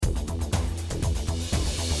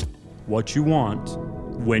what you want,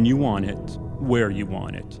 when you want it, where you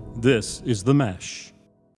want it. This is The Mesh.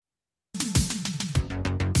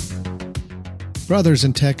 Brothers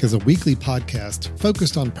in Tech is a weekly podcast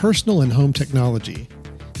focused on personal and home technology,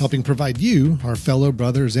 helping provide you, our fellow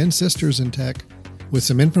brothers and sisters in tech, with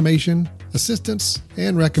some information, assistance,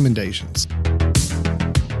 and recommendations.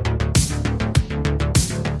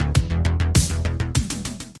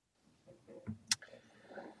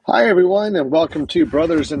 Hi, everyone, and welcome to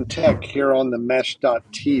Brothers in Tech here on the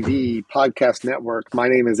Mesh.tv podcast network. My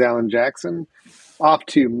name is Alan Jackson. Off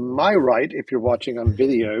to my right, if you're watching on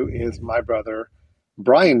video, is my brother,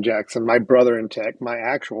 Brian Jackson, my brother in tech, my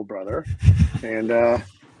actual brother. And I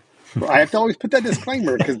have to always put that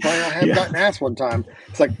disclaimer because Brian, I have gotten asked one time.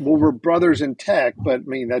 It's like, well, we're brothers in tech, but I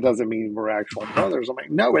mean, that doesn't mean we're actual brothers. I'm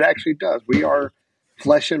like, no, it actually does. We are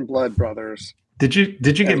flesh and blood brothers. Did you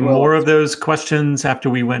get more of those questions after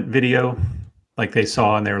we went video? Like they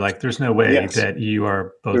saw and they were like, there's no way that you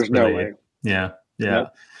are both There's related. No way. Yeah. Nope.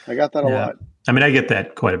 I got that a lot. I mean, I get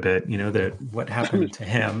that quite a bit, that what happened to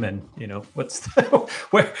him and, what's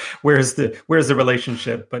where's the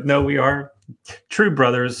relationship? But no, we are true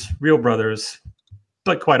brothers, real brothers.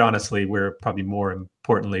 But quite honestly, we're probably more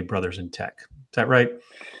importantly brothers in tech. Is that right?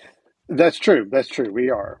 That's true. We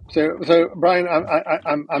are. So Brian,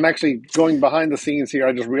 I'm actually going behind the scenes here.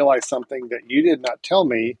 I just realized something that you did not tell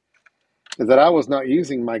me, is that I was not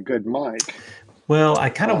using my good mic. Well, I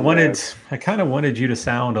kind of wanted you to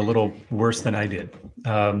sound a little worse than I did.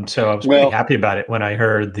 So I was pretty happy about it when I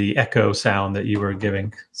heard the echo sound that you were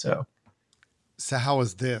giving. So how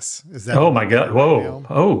is this? Is that? Oh my God!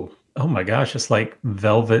 Whoa! Oh my gosh! It's like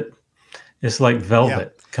velvet. It's like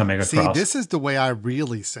velvet coming across. See, this is the way I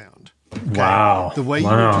really sound. Okay? Wow. The way you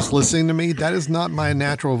were just listening to me, that is not my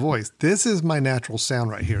natural voice. This is my natural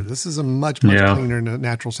sound right here. This is a much cleaner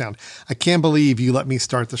natural sound. I can't believe you let me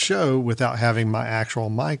start the show without having my actual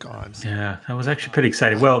mic on. Yeah, I was actually pretty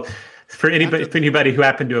excited. Well, for anybody who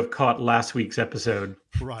happened to have caught last week's episode,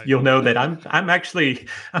 you'll know that I'm actually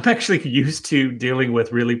used to dealing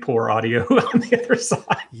with really poor audio on the other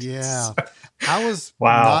side. Yeah. So, I was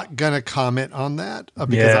not going to comment on that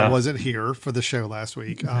because I wasn't here for the show last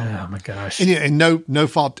week. Oh my gosh. And no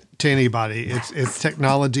fault to anybody. It's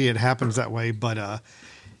technology. It happens that way. But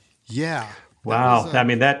wow. I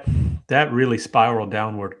mean, that really spiraled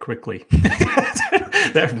downward quickly.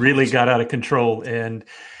 That really got out of control. And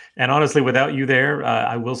honestly, without you there,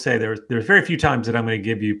 I will say there's very few times that I'm going to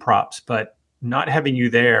give you props, but not having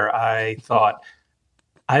you there, I thought,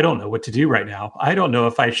 I don't know what to do right now. I don't know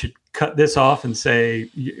if I should cut this off and say,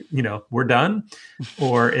 we're done,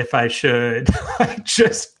 or if I should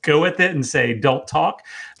just go with it and say, don't talk,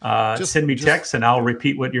 send me texts and I'll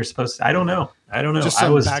repeat what you're supposed to. I don't know. Just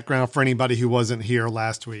some background for anybody who wasn't here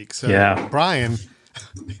last week. So Brian,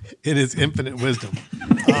 in his infinite wisdom,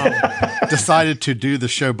 decided to do the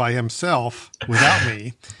show by himself without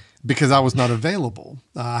me because I was not available.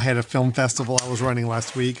 I had a film festival I was running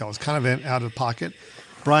last week. I was kind of out of pocket.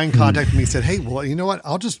 Brian contacted me and said, hey, well, you know what?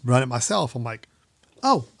 I'll just run it myself. I'm like,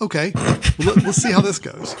 oh, okay. Well, let's see how this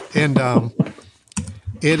goes. And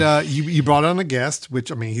you brought on a guest,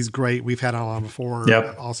 which, I mean, he's great. We've had him on before.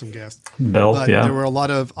 Yep. Awesome guest. Bill, but there were a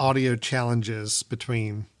lot of audio challenges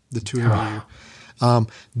between the two of you.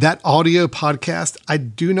 That audio podcast, I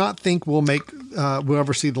do not think will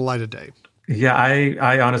ever see the light of day. Yeah,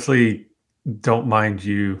 I honestly don't mind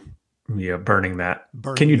you burning that.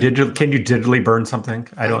 Can you digitally burn something?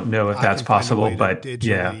 I don't know if that's possible, but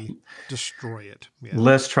destroy it. Yeah.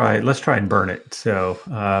 Let's try and burn it.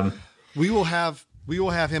 So we will have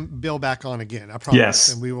Bill back on again. I promise.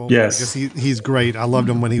 Yes, and we will. Yes, because he's great. I loved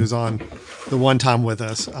him when he was on the one time with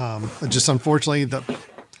us. Just unfortunately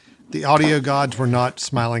the audio gods were not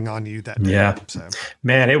smiling on you that day. Yeah. So.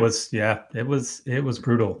 Man, it was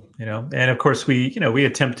brutal, and of course we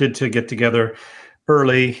attempted to get together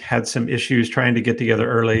early, had some issues trying to get together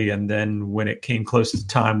early. And then when it came close to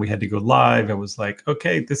time, we had to go live. It was like,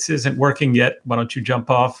 okay, this isn't working yet. Why don't you jump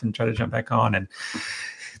off and try to jump back on? And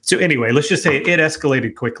so anyway, let's just say it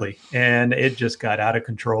escalated quickly and it just got out of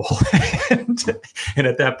control. and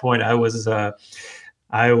at that point I was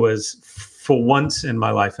for once in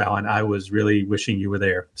my life, Alan, I was really wishing you were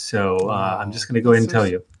there. So I'm just going to go ahead and tell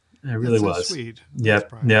you. I really was. Sweet.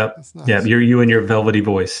 Yep. Nice. Yep. You and your velvety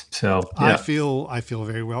voice. So I feel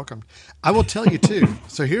very welcomed. I will tell you too.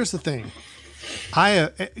 So here's the thing.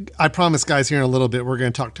 I promise, guys, here in a little bit we're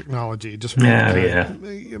going to talk technology. Just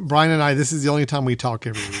Brian and I. This is the only time we talk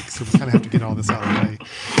every week, so we kind of have to get all this out of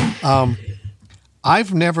the way.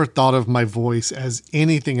 I've never thought of my voice as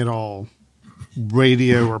anything at all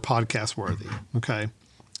radio or podcast worthy. Okay.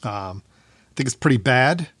 I think it's pretty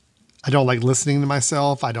bad. I don't like listening to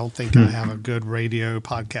myself. I don't think I have a good radio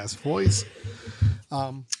podcast voice.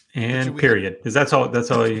 And period. Is that's all?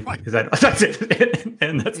 That's all. You, right. Is that that's it?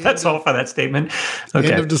 And that's all for that statement.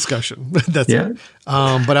 Okay. End of discussion. That's it.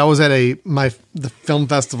 But I was at the film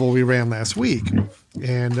festival we ran last week,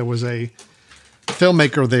 and there was a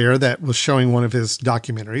filmmaker there that was showing one of his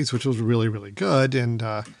documentaries, which was really, really good. And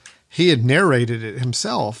he had narrated it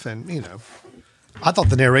himself. And, I thought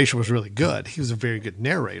the narration was really good. He was a very good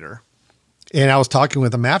narrator. And I was talking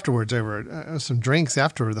with him afterwards over some drinks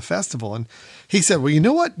after the festival. And he said, well, you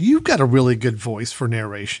know what? You've got a really good voice for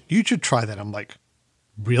narration. You should try that. I'm like,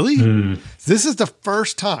 really? This is the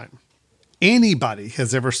first time anybody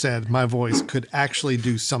has ever said my voice could actually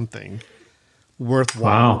do something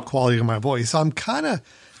worthwhile quality of my voice. So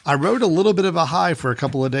I rode a little bit of a high for a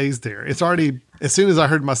couple of days there. It's already, as soon as I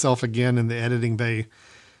heard myself again in the editing bay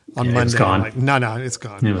on Monday, it's gone. I'm like, no, it's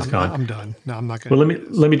gone. It was gone. I'm done. No, I'm not going to. Well,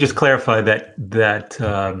 let me just clarify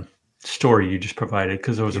that story you just provided,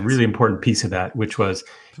 because there was a really important piece of that, which was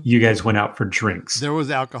you guys went out for drinks. There was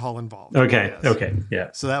alcohol involved. Okay. Yes. Okay. Yeah.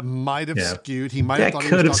 So that might have skewed. He might have thought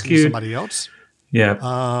he was talking to somebody else.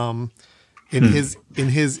 Yeah. In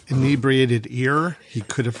his inebriated ear, he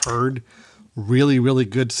could have heard really, really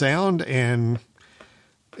good sound, and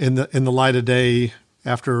in the light of day,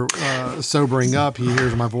 after sobering up, he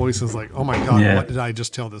hears my voice and is like, "Oh my God, what did I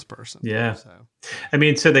just tell this person?" Yeah.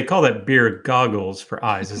 So they call that beer goggles for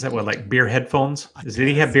eyes. Is that what, like beer headphones? Did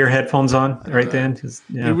he have beer headphones on right then?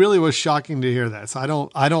 It really was shocking to hear that. So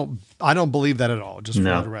I don't believe that at all. Just for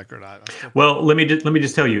the record. Well, let me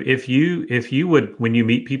just tell you, if you would, when you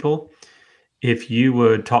meet people, if you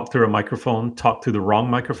would talk through a microphone, talk through the wrong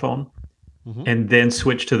microphone, and then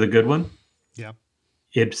switch to the good one. Yeah.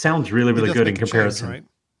 It sounds really, really good in comparison. Change, right?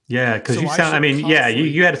 Yeah, because you sound,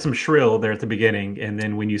 you had some shrill there at the beginning, and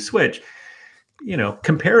then when you switch,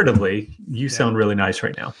 comparatively, you sound really nice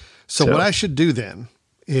right now. So what I should do then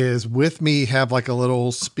is, with me, have like a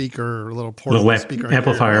little speaker, a little portable speaker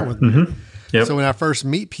amplifier. Yep. So when I first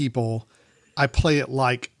meet people, I play it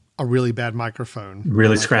like a really bad microphone.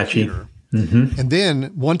 Really scratchy. And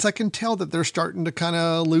then once I can tell that they're starting to kind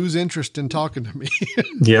of lose interest in talking to me,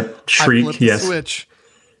 shriek, I flip the switch,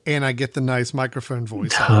 and I get the nice microphone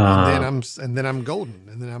voice, and then I'm golden,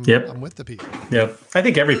 and then I'm with the people. Yep, I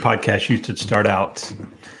think every podcast used to start out,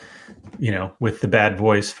 with the bad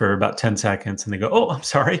voice for about 10 seconds, and they go, "Oh, I'm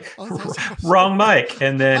sorry, wrong mic,"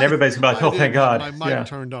 and then everybody's like, "Oh, thank God, my mic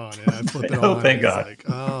turned on," and I flip it on. Oh, thank God. Like,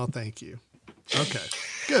 oh, thank you. Okay,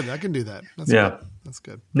 good. I can do that. That's good. That's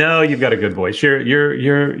good. No, you've got a good voice.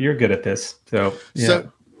 You're good at this.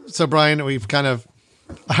 So Brian, we've kind of.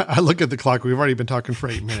 I look at the clock. We've already been talking for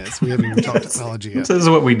 8 minutes. We haven't even talked technology yet. This is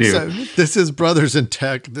what we do. So this is Brothers in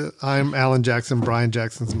Tech. I'm Alan Jackson. Brian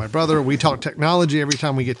Jackson's my brother. We talk technology every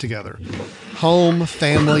time we get together. Home,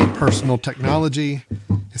 family, personal technology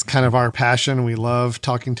is kind of our passion. We love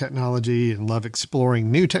talking technology and love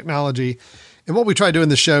exploring new technology. And what we try to do in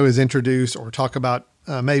the show is introduce or talk about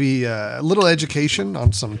maybe a little education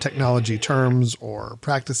on some technology terms or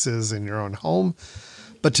practices in your own home.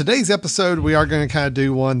 But today's episode, we are going to kind of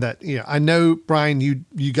do one that, I know, Brian, you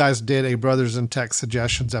guys did a Brothers in Tech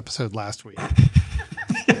suggestions episode last week.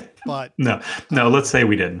 But no, let's say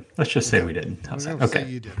we didn't. Let's just say we didn't. Okay. Say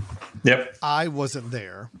you did. Yep. I wasn't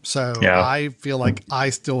there. So I feel like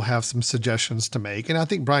I still have some suggestions to make. And I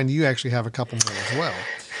think, Brian, you actually have a couple more as well.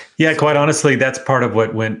 Yeah, quite honestly, that's part of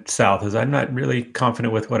what went south, is I'm not really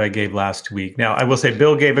confident with what I gave last week. Now, I will say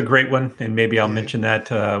Bill gave a great one, and maybe I'll mention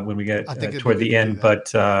that when we get toward the end.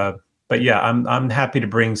 But yeah, I'm happy to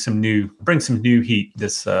bring some new heat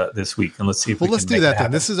this week, and let's see if let's do that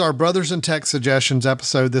then. This is our Brothers in Tech suggestions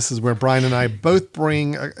episode. This is where Brian and I both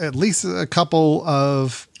bring at least a couple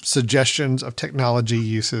of suggestions of technology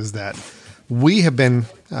uses that we have been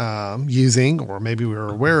using, or maybe we were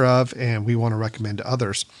aware of, and we want to recommend to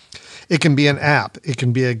others. It can be an app. It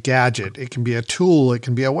can be a gadget. It can be a tool. It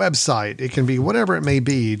can be a website. It can be whatever it may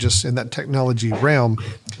be, just in that technology realm.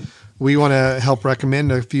 We want to help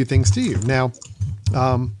recommend a few things to you. Now,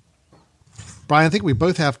 Brian, I think we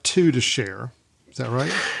both have two to share. Is that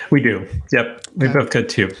right? We do. Yep. We both got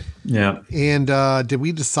two. Yeah. And did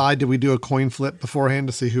we do a coin flip beforehand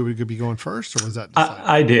to see who we could be going first, or was that decided?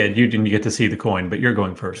 I did. You didn't get to see the coin, but you're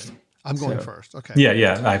going first. I'm going first. Okay.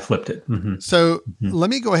 Yeah. I flipped it. Mm-hmm. So let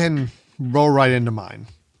me go ahead and roll right into mine.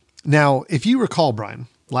 Now, if you recall, Brian,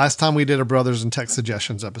 last time we did a Brothers in Tech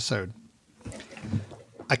Suggestions episode,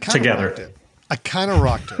 I kind of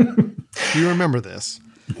rocked it. Do you remember this?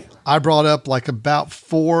 I brought up like about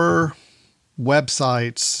 4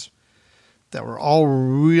 websites that were all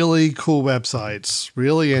really cool websites,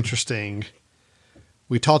 really interesting,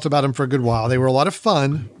 We talked about them for a good while. They were a lot of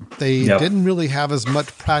fun. They didn't really have as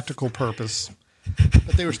much practical purpose,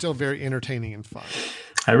 but they were still very entertaining and fun.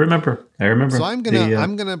 I remember. So I'm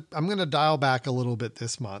gonna dial back a little bit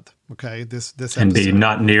this month. Okay, this episode. And be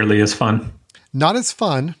not nearly as fun. Not as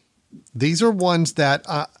fun. These are ones that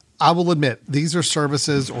I will admit, these are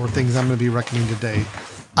services or things I'm going to be recommending today.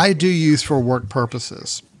 I do use for work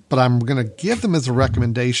purposes, but I'm going to give them as a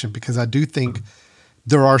recommendation because I do think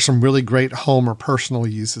there are some really great home or personal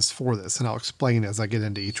uses for this, and I'll explain as I get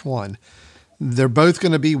into each one. They're both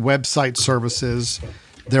going to be website services.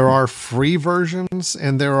 There are free versions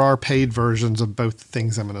and there are paid versions of both the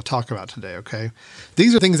things I'm going to talk about today, okay?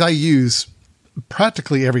 These are things I use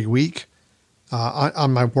practically every week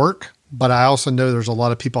on my work, but I also know there's a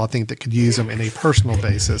lot of people I think that could use them in a personal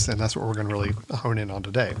basis, and that's what we're going to really hone in on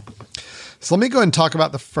today. So let me go ahead and talk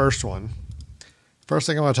about the first one. First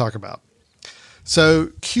thing I want to talk about. So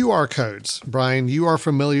QR codes, Brian, you are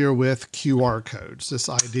familiar with QR codes. This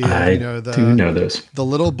idea, I do know those. The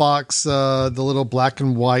little box, the little black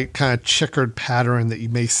and white kind of checkered pattern that you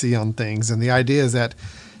may see on things. And the idea is that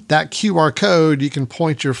QR code, you can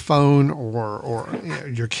point your phone or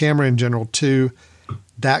your camera in general to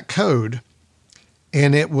that code,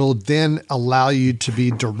 and it will then allow you to be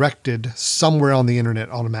directed somewhere on the internet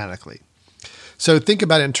automatically. So think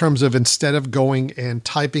about it in terms of instead of going and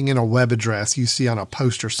typing in a web address you see on a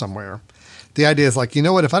poster somewhere, the idea is like, you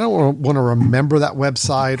know what, if I don't want to remember that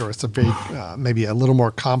website, or it's a very, maybe a little more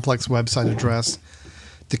complex website address,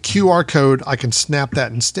 the QR code, I can snap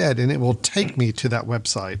that instead and it will take me to that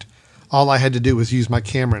website. All I had to do was use my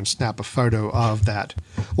camera and snap a photo of that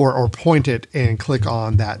or point it and click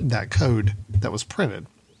on that code that was printed.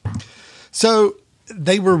 So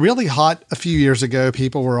they were really hot a few years ago.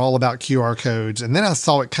 People were all about QR codes. And then I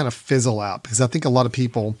saw it kind of fizzle out because I think a lot of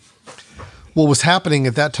people, what was happening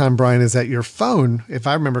at that time, Brian, is that your phone, if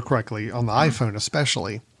I remember correctly, on the iPhone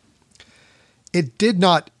especially, it did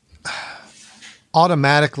not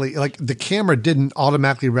automatically, like the camera didn't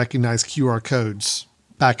automatically recognize QR codes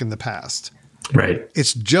back in the past. Right.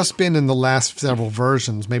 It's just been in the last several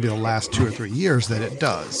versions, maybe the last 2 or 3 years, that it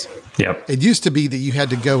does. Yep. It used to be that you had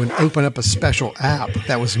to go and open up a special app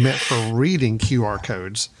that was meant for reading QR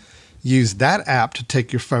codes, use that app to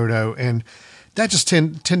take your photo, and that just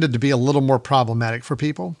tended to be a little more problematic for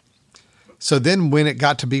people. So then when it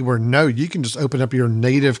got to be where, no, you can just open up your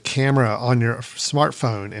native camera on your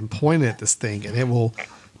smartphone and point at this thing, and it will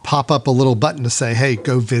pop up a little button to say, hey,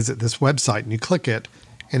 go visit this website, and you click it,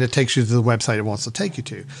 and it takes you to the website it wants to take you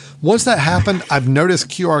to. Once that happened, I've noticed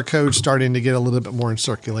QR codes starting to get a little bit more in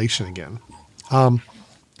circulation again.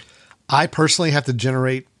 I personally have to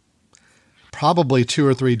generate probably 2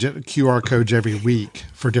 or 3 QR codes every week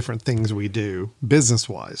for different things we do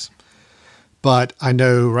business-wise. But I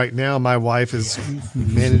know right now my wife is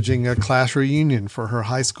managing a class reunion for her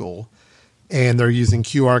high school, and they're using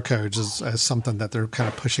QR codes as something that they're kind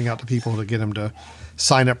of pushing out to people to get them to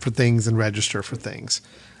sign up for things and register for things.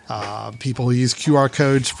 People use QR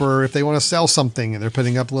codes for if they want to sell something and they're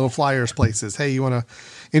putting up little flyers places. Hey, you want to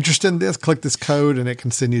interested in this? Click this code and it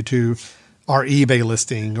can send you to our eBay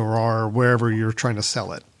listing or our wherever you're trying to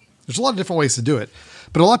sell it. There's a lot of different ways to do it,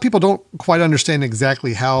 but a lot of people don't quite understand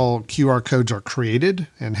exactly how QR codes are created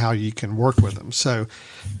and how you can work with them. So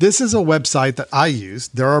this is a website that I use.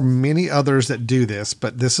 There are many others that do this,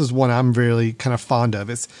 but this is one I'm really kind of fond of.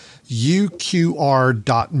 It's uqr.me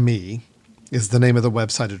is the name of the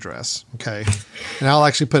website address. Okay. And I'll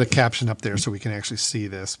actually put a caption up there so we can actually see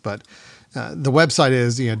this, but the website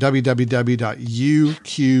is, www.uqr.me.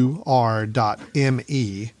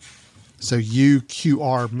 So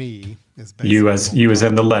uqr.me is basically you as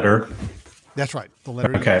in the letter. That's right. The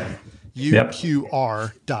letter. Okay.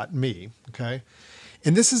 uqr.me. Okay.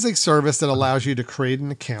 And this is a service that allows you to create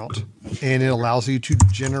an account, and it allows you to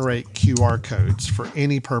generate QR codes for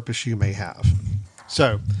any purpose you may have.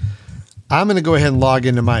 So I'm going to go ahead and log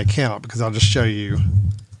into my account because I'll just show you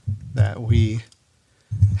that we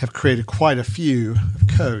have created quite a few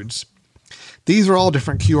codes. These are all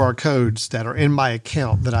different QR codes that are in my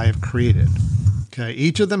account that I have created. Okay.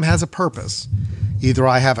 Each of them has a purpose. Either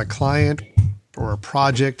I have a client or a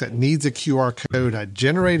project that needs a QR code. I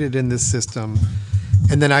generate it in this system,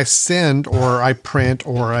 and then I send or I print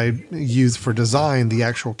or I use for design the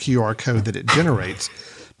actual QR code that it generates.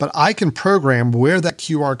 But I can program where that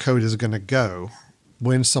QR code is going to go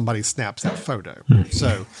when somebody snaps that photo.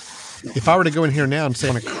 So if I were to go in here now and say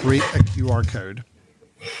I want to create a QR code,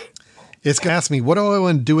 it's going to ask me, what do I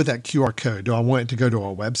want to do with that QR code? Do I want it to go to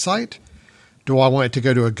a website? Do I want it to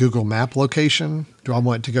go to a Google Map location? Do I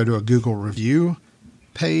want it to go to a Google review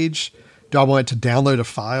page? Do I want it to download a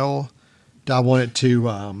file? Do I want it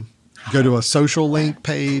to go to a social link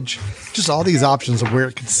page? Just all these options of where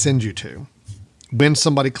it could send you to when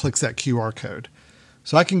somebody clicks that QR code.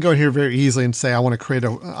 So I can go in here very easily and say I want it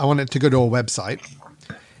to go to a website.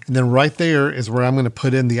 And then right there is where I'm going to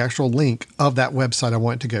put in the actual link of that website I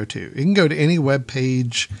want it to go to. It can go to any web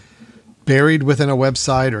page buried within a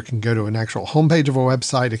website, or it can go to an actual homepage of a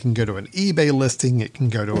website. It can go to an eBay listing. It can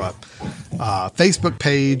go to a Facebook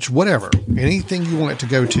page, whatever. Anything you want it to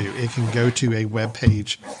go to, it can go to a web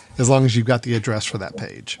page as long as you've got the address for that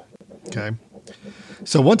page. Okay.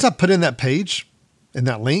 So once I put in that page and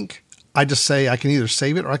that link, I just say I can either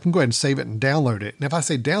save it or I can go ahead and save it and download it. And if I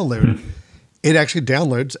say download, it actually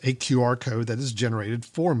downloads a QR code that is generated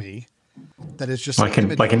for me. That is just like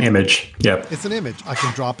an image. Yep. It's an image. I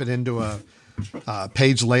can drop it into a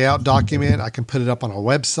page layout document. I can put it up on a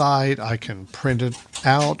website. I can print it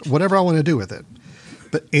out, whatever I want to do with it.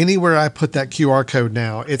 But anywhere I put that QR code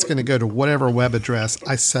now, it's going to go to whatever web address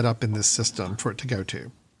I set up in this system for it to go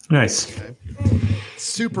to. Nice. Okay.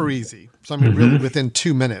 Super easy. So I mean, really within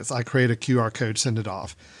 2 minutes, I create a QR code, send it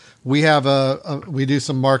off. We have we do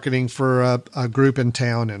some marketing for a group in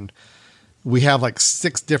town, and we have like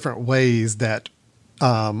 6 different ways that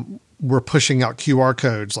we're pushing out QR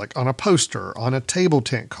codes, like on a poster, on a table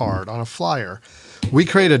tent card, on a flyer. We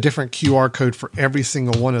create a different QR code for every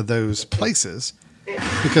single one of those places,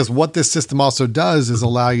 because what this system also does is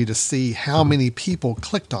allow you to see how many people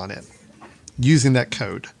clicked on it using that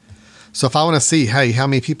code. So if I want to see, hey, how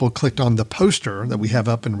many people clicked on the poster that we have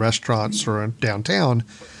up in restaurants or in downtown,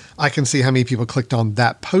 I can see how many people clicked on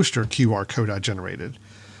that poster QR code I generated.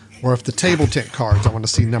 Or if the table tent cards, I want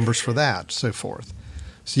to see numbers for that, so forth.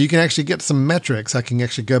 So you can actually get some metrics. I can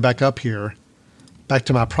actually go back up here, back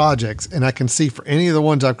to my projects, and I can see for any of the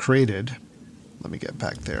ones I've created. Let me get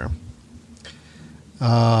back there.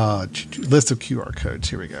 List of QR codes.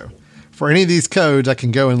 Here we go. For any of these codes, I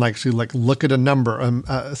can go and look at a number,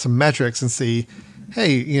 some metrics, and see,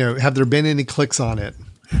 hey, have there been any clicks on it?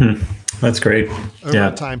 That's great. Over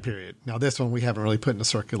a time period. Now, this one we haven't really put into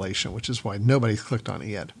circulation, which is why nobody's clicked on it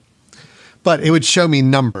yet. But it would show me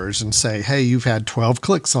numbers and say, hey, you've had 12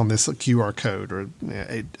 clicks on this QR code, or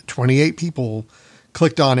 28 people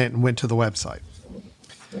clicked on it and went to the website.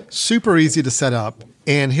 Super easy to set up.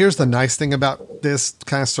 And here's the nice thing about this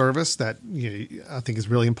kind of service that I think is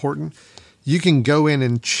really important. You can go in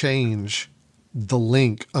and change the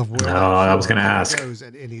link of where I was going to ask. Goes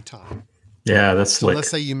at any time. Yeah, that's slick. So let's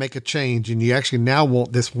say you make a change and you actually now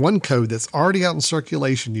want this one code that's already out in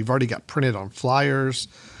circulation. You've already got printed on flyers,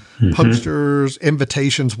 posters,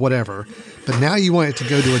 invitations, whatever. But now you want it to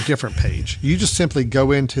go to a different page. You just simply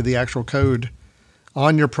go into the actual code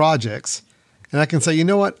on your projects, and I can say, you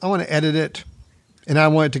know what? I want to edit it, and I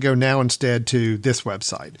want it to go now instead to this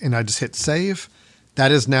website. And I just hit save.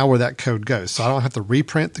 That is now where that code goes. So I don't have to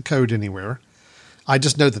reprint the code anywhere. I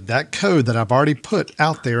just know that code that I've already put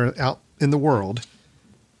out there, out in the world,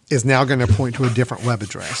 is now going to point to a different web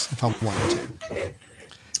address if I wanted to.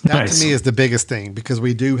 That to me is the biggest thing, because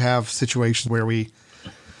we do have situations where we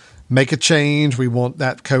make a change. We want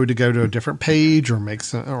that code to go to a different page or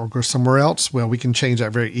go somewhere else. Well, we can change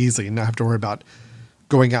that very easily and not have to worry about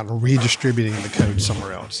going out and redistributing the code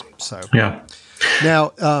somewhere else. So yeah.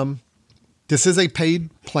 Now, this is a paid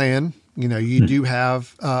plan. You do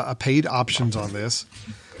have a paid options on this.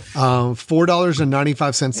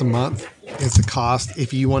 $4.95 a month is the cost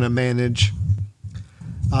if you want to manage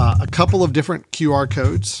a couple of different QR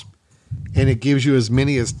codes, and it gives you as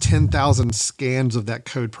many as 10,000 scans of that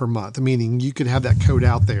code per month, meaning you could have that code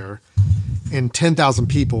out there and 10,000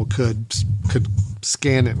 people could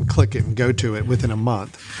scan it and click it and go to it within a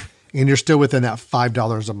month, and you're still within that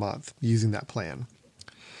 $5 a month using that plan.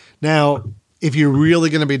 Now, if you're really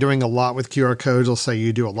going to be doing a lot with QR codes, let's say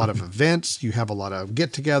you do a lot of events, you have a lot of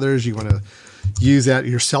get-togethers, you want to use that,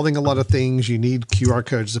 you're selling a lot of things, you need QR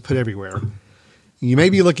codes to put everywhere. You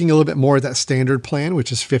may be looking a little bit more at that standard plan,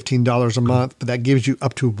 which is $15 a month, but that gives you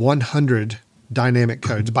up to 100 dynamic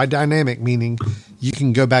codes. By dynamic, meaning you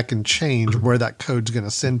can go back and change where that code's going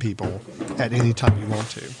to send people at any time you want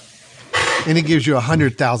to. And it gives you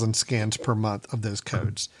 100,000 scans per month of those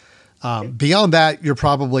codes. Beyond that, you're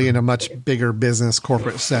probably in a much bigger business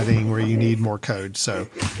corporate setting where you need more codes. So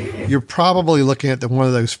you're probably looking at one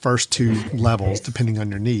of those first 2 levels, depending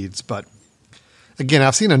on your needs. But again,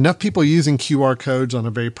 I've seen enough people using QR codes on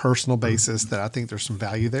a very personal basis that I think there's some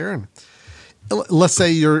value there. And let's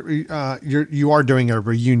say you are doing a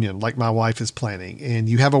reunion like my wife is planning, and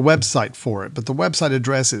you have a website for it, but the website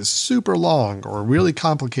address is super long or really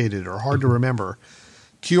complicated or hard to remember.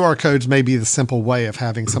 QR codes may be the simple way of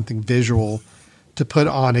having something visual to put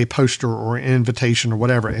on a poster or an invitation or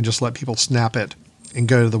whatever and just let people snap it and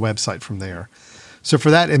go to the website from there. So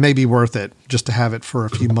for that, it may be worth it just to have it for a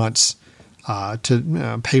few months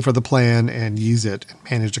to pay for the plan and use it and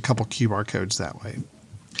manage a couple QR codes that way.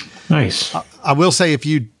 Nice. I will say if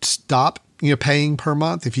you stop paying per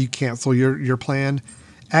month, if you cancel your plan,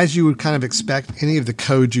 as you would kind of expect, any of the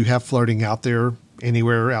codes you have floating out there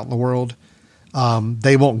anywhere out in the world,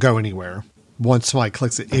 they won't go anywhere once somebody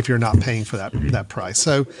clicks it if you're not paying for that price.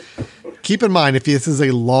 So keep in mind, if this is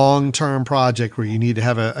a long-term project where you need to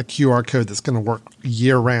have a QR code that's going to work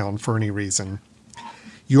year-round for any reason,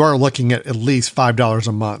 you are looking at least $5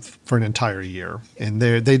 a month for an entire year. And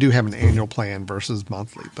they do have an annual plan versus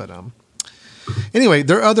monthly. But anyway,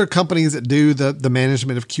 there are other companies that do the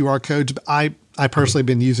management of QR codes. But I personally have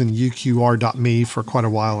been using uqr.me for quite a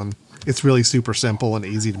while, and it's really super simple and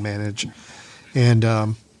easy to manage.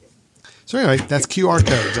 And so anyway, that's QR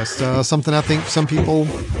codes. That's something I think some people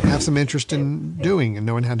have some interest in doing and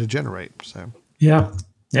knowing how to generate. So yeah,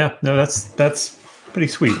 no, that's pretty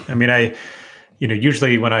sweet. I mean,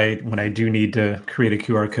 usually when I do need to create a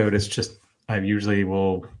QR code, it's just I usually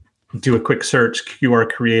will do a quick search, QR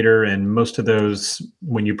creator, and most of those,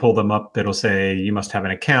 when you pull them up, it'll say you must have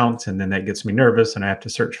an account, and then that gets me nervous, and I have to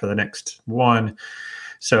search for the next one.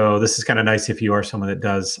 So this is kind of nice if you are someone that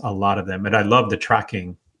does a lot of them. And I love the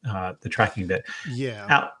tracking bit.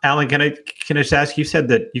 Yeah. Alan, can I just ask, you said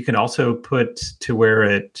that you can also put to where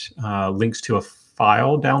it links to a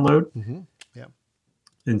file download. Mm-hmm. Yeah.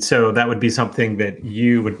 And so that would be something that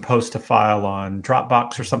you would post a file on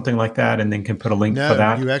Dropbox or something like that, and then can put a link for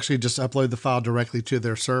that. You actually just upload the file directly to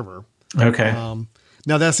their server. Okay.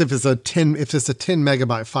 Now that's if it's a 10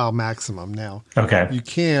 megabyte file maximum. Now, okay, you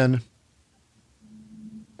can.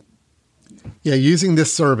 Yeah, using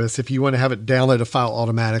this service, if you want to have it download a file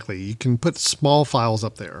automatically, you can put small files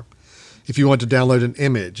up there. If you want to download an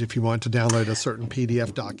image, if you want to download a certain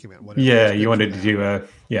PDF document, whatever. Yeah, you wanted to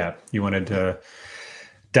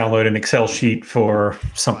download an Excel sheet for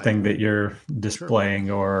something that you're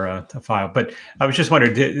displaying, or a file. But I was just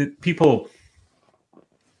wondering, did people,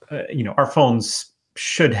 our phones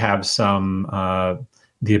should have some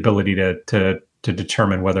the ability to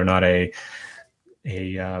determine whether or not a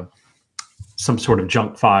some sort of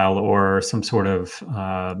junk file or some sort of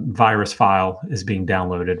virus file is being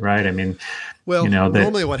downloaded, right? I mean,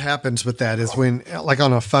 normally what happens with that is when, like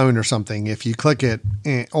on a phone or something, if you click it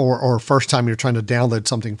or first time you're trying to download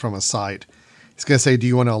something from a site, it's going to say, do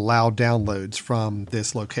you want to allow downloads from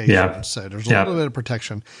this location? Yeah. So there's a little bit of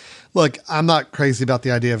protection. Look, I'm not crazy about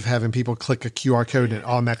the idea of having people click a QR code and it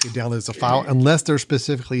automatically downloads a file unless they're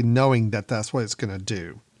specifically knowing that that's what it's going to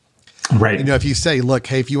do. Right. If you say, look,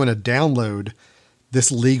 hey, if you want to download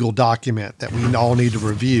this legal document that we all need to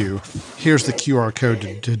review, here's the QR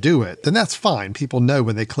code to do it, then that's fine. People know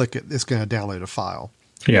when they click it, it's going to download a file.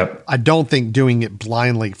 Yep. I don't think doing it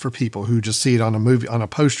blindly for people who just see it on a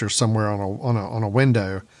poster somewhere on a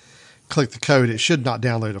window, click the code, it should not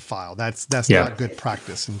download a file. That's not good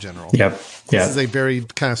practice in general. Yep. This is a very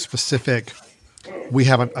kind of specific. We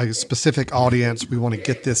have a specific audience. We want to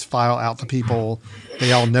get this file out to people.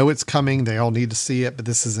 They all know it's coming. They all need to see it, but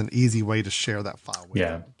this is an easy way to share that file with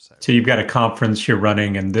them. So you've got a conference you're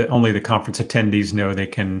running, and only the conference attendees know they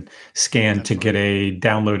can scan to get a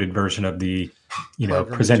downloaded version of the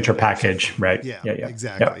presenter package, right? Yeah,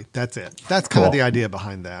 exactly. Yep. That's it. That's kind of the idea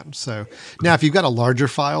behind that. So now if you've got a larger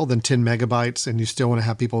file than 10 megabytes and you still want to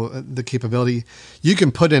have people the capability, you can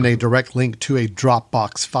put in a direct link to a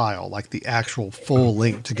Dropbox file, like the actual full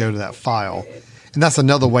link to go to that file. And that's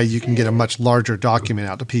another way you can get a much larger document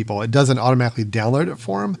out to people. It doesn't automatically download it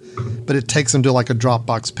for them, but it takes them to like a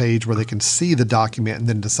Dropbox page where they can see the document and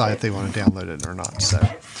then decide if they want to download it or not. So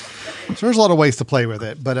there's a lot of ways to play with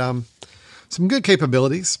it, but some good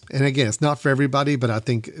capabilities. And again, it's not for everybody, but I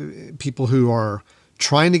think people who are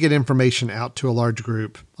trying to get information out to a large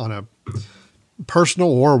group on a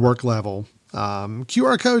personal or work level,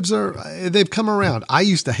 QR codes they've come around. I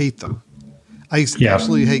used to hate them. I used to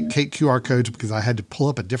absolutely hate QR codes because I had to pull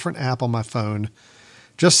up a different app on my phone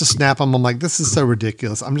just to snap them. I'm like, this is so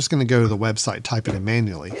ridiculous. I'm just going to go to the website, type it in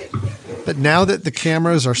manually. But now that the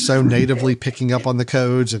cameras are so natively picking up on the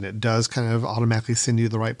codes and it does kind of automatically send you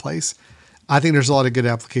to the right place, I think there's a lot of good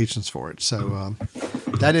applications for it. So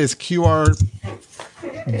that is uqr.me.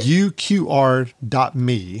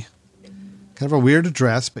 Kind of a weird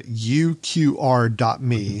address, but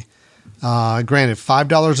uqr.me. Granted,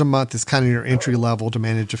 $5 a month is kind of your entry level to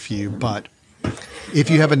manage a few, but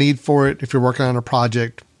if you have a need for it, if you're working on a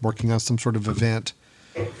project, working on some sort of event,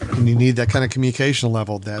 and you need that kind of communication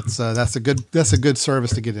level, that's a good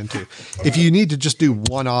service to get into. If you need to just do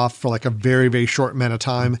one off for like a very, very short amount of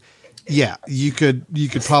time, yeah, you could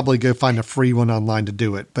probably go find a free one online to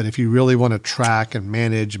do it. But if you really want to track and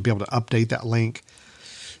manage and be able to update that link,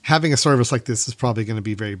 having a service like this is probably going to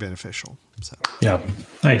be very beneficial. So yeah,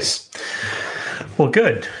 nice. Well,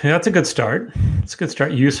 good. Yeah, that's a good start. It's a good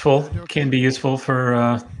start. Useful, can be useful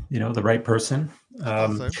for the right person.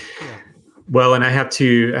 Well, and I have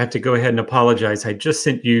to go ahead and apologize. I just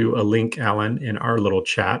sent you a link, Alan, in our little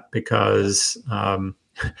chat because I'm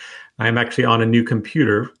actually on a new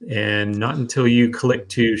computer, and not until you click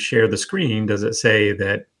to share the screen does it say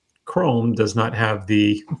that Chrome does not have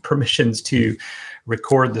the permissions to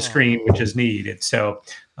record the screen, which is needed. So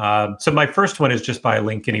my first one is just by a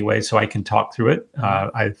link anyway, so I can talk through it.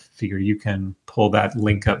 I figure you can pull that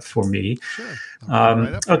link up for me.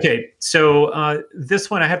 Sure. Okay, so this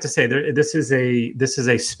one I have to say, this is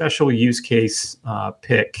a special use case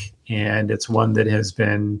pick, and it's one that has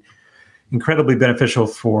been incredibly beneficial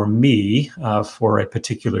for me for a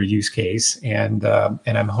particular use case, and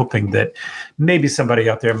I'm hoping that maybe somebody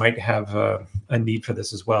out there might have a need for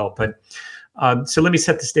this as well. But so let me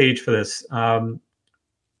set the stage for this. I'm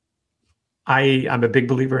a big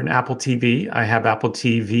believer in Apple TV. I have Apple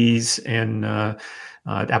TVs and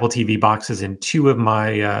Apple TV boxes in two of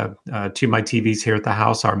my TVs here at the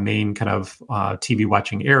house, our main kind of TV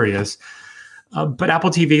watching areas. But Apple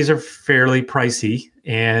TVs are fairly pricey,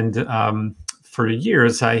 and for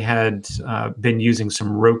years I had been using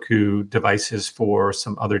some Roku devices for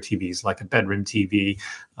some other TVs, like a bedroom TV.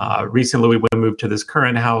 Recently, when we moved to this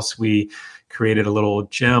current house, we created a little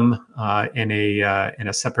gym in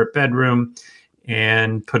a separate bedroom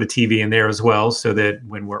and put a TV in there as well, so that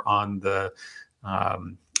when we're on the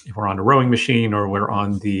if we're on a rowing machine or we're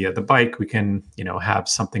on the bike, we can have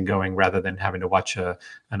something going rather than having to watch an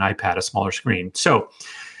iPad, a smaller screen. So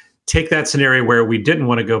take that scenario where we didn't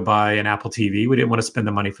want to go buy an Apple TV. We didn't want to spend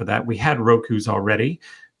the money for that. We had Rokus already.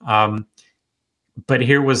 But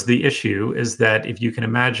here was the issue, is that if you can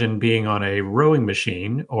imagine being on a rowing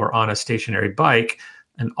machine or on a stationary bike,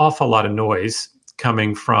 an awful lot of noise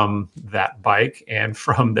coming from that bike and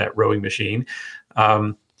from that rowing machine.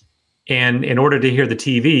 And in order to hear the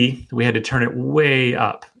TV, we had to turn it way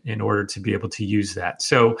up in order to be able to use that.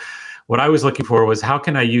 So what I was looking for was, how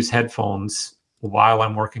can I use headphones while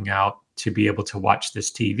I'm working out to be able to watch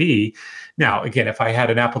this TV? Now, again, if I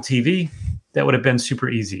had an Apple TV, that would have been super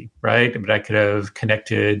easy, right? But I could have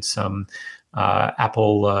connected some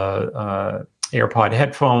Apple AirPod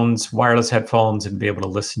headphones, wireless headphones, and be able to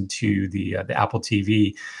listen to the Apple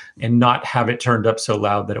TV and not have it turned up so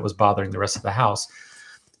loud that it was bothering the rest of the house.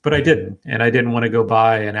 But I didn't, and I didn't want to go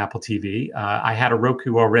buy an Apple TV. I had a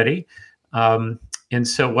Roku already. And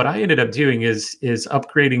so what I ended up doing is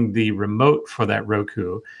upgrading the remote for that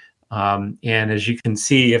Roku. And as you can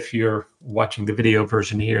see, if you're watching the video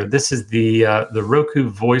version here, this is the Roku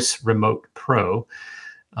Voice Remote Pro,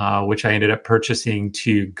 which I ended up purchasing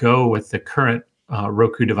to go with the current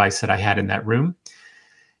Roku device that I had in that room.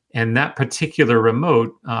 And that particular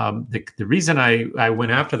remote, the reason I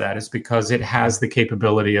went after that is because it has the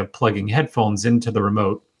capability of plugging headphones into the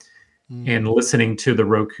remote and listening to the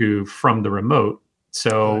Roku from the remote.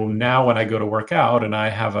 So now when I go to work out and I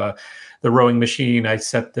have the rowing machine, I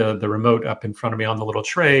set the remote up in front of me on the little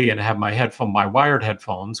tray and have my wired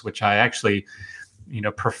headphones, which I actually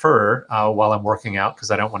prefer while I'm working out,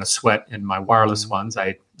 because I don't want to sweat in my wireless ones.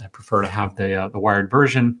 I prefer to have the wired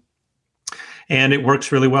version. And it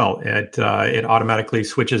works really well. It automatically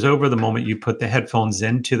switches over the moment you put the headphones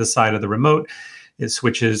into the side of the remote. It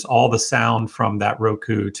switches all the sound from that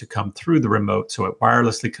Roku to come through the remote. So it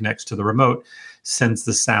wirelessly connects to the remote, sends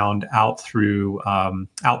the sound out through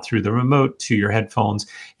the remote to your headphones.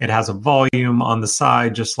 It has a volume on the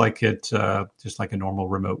side, just like a normal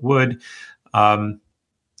remote would.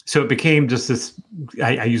 So it became just this.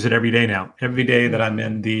 I use it every day now. Every day that I'm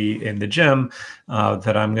in the gym,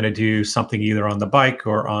 that I'm going to do something either on the bike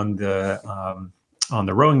or on the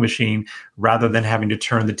rowing machine, rather than having to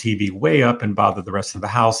turn the TV way up and bother the rest of the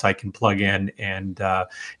house, I can plug in and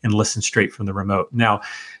listen straight from the remote. Now,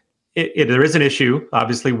 there is an issue,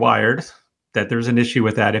 obviously wired. That there's an issue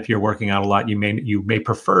with that. If you're working out a lot, you may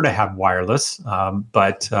prefer to have wireless,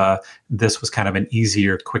 but this was kind of an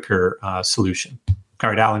easier, quicker solution. All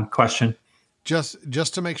right, Alan, question? Just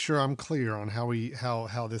to make sure I'm clear on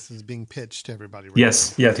how this is being pitched to everybody. Right?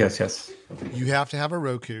 Yes. You have to have a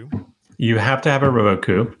Roku. You have to have a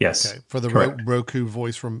Roku, yes. Okay, for the Roku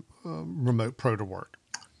Voice Remote Pro to work.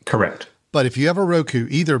 Correct. But if you have a Roku,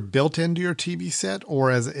 either built into your TV set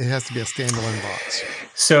or as it has to be a standalone box.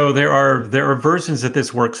 So there are versions that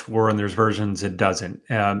this works for, and there's versions it doesn't.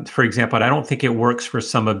 For example, I don't think it works for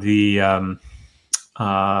some of the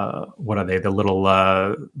what are they? The little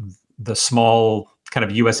the small kind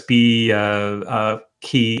of USB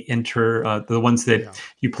key the ones that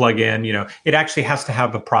you plug in. It actually has to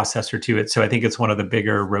have a processor to it. So I think it's one of the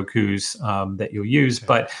bigger Rokus that you'll use,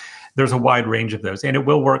 but there's a wide range of those, and it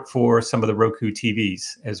will work for some of the Roku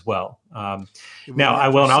TVs as well. Now, I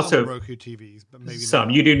will, and also Roku TVs, but maybe some.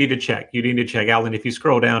 Not. You do need to check. Alan. If you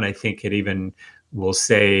scroll down, I think it even will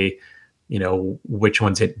say, which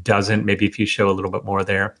ones it doesn't. Maybe if you show a little bit more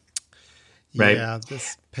there, right? Yeah,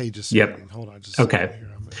 this page is. Yep. Hold on. Just okay.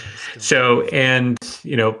 So, and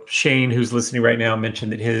Shane, who's listening right now,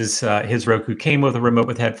 mentioned that his Roku came with a remote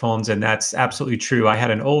with headphones, and that's absolutely true. I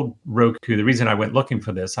had an old Roku. The reason I went looking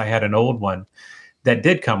for this, I had an old one that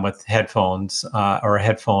did come with headphones or a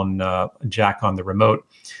headphone jack on the remote,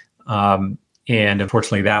 and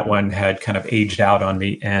unfortunately, that one had kind of aged out on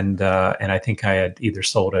me, and I think I had either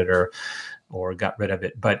sold it or got rid of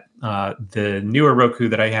it. But the newer Roku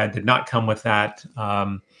that I had did not come with that.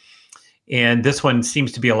 And this one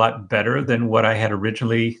seems to be a lot better than what I had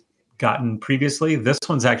originally gotten previously. This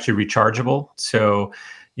one's actually rechargeable. So,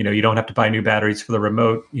 you don't have to buy new batteries for the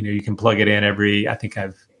remote. You can plug it in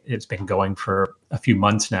it's been going for a few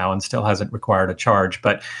months now and still hasn't required a charge.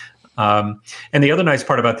 But, and the other nice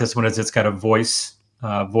part about this one is it's got a voice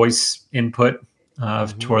input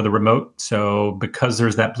toward the remote. So because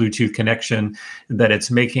there's that Bluetooth connection that it's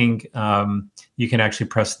making, you can actually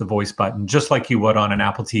press the voice button just like you would on an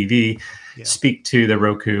Apple TV, speak to the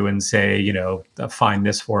Roku and say, find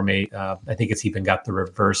this for me. I think it's even got the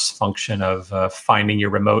reverse function of finding your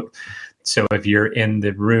remote. So if you're in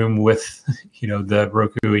the room with, the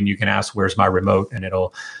Roku and you can ask, where's my remote? And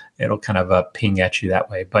it'll kind of ping at you that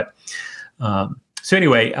way. But, so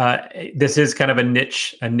anyway, this is kind of a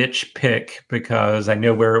niche pick because I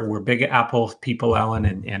know we're big Apple people, Alan,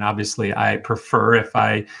 and obviously I prefer if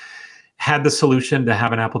I had the solution to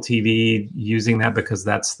have an Apple TV using that because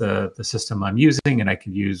that's the system I'm using and I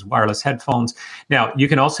could use wireless headphones. Now, you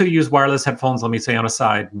can also use wireless headphones, let me say on a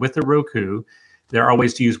side, with the Roku. There are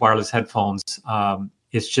ways to use wireless headphones.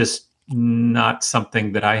 It's just not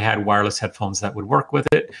something that I had wireless headphones that would work with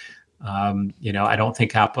it. I don't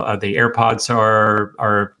think Apple, the AirPods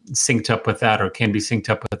are synced up with that or can be synced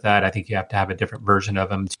up with that. I think you have to have a different version of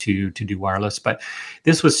them to do wireless. But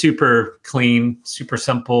this was super clean, super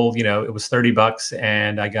simple. It was $30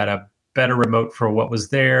 and I got a better remote for what was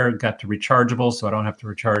there. Got to rechargeable, so I don't have to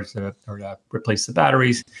recharge or replace the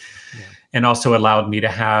batteries, and also allowed me to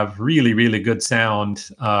have really, really good sound.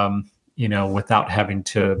 Without having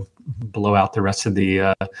to blow out the rest of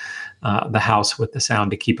the house with the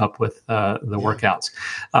sound to keep up with the workouts.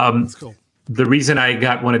 That's cool. The reason I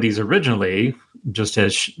got one of these originally, just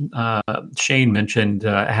as Shane mentioned,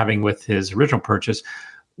 having with his original purchase,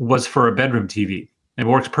 was for a bedroom TV. It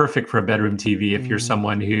works perfect for a bedroom TV if you're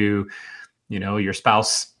someone who, your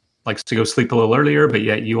spouse likes to go sleep a little earlier, but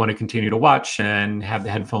yet you want to continue to watch and have the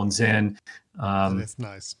headphones in. That's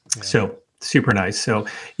nice. Yeah. So super nice. So,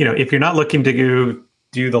 if you're not looking to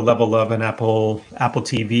do the level of an Apple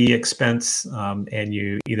TV expense, and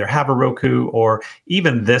you either have a Roku or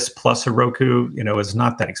even this plus a Roku, is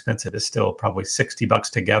not that expensive. It's still probably $60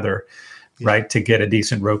 together, right? To get a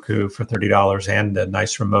decent Roku for $30 and a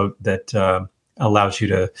nice remote that allows you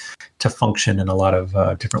to function in a lot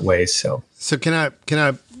of different ways. So can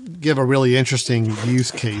I give a really interesting use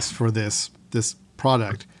case for this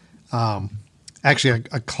product? Actually,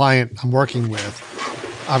 a client I'm working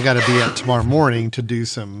with, I've got to be at tomorrow morning to do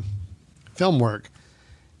some film work,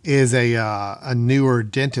 is a newer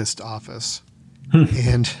dentist office.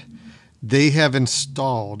 And they have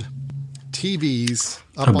installed TVs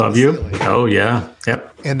up above you. Ceiling. Oh, yeah.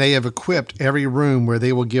 Yep. And they have equipped every room where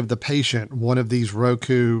they will give the patient one of these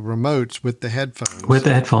Roku remotes with the headphones. With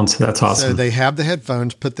the headphones. That's awesome. So they have the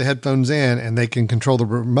headphones, put the headphones in, and they can control the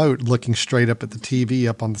remote looking straight up at the TV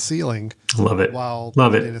up on the ceiling. Love it. While the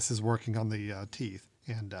dentist is working on the teeth.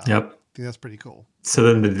 And I think that's pretty cool. So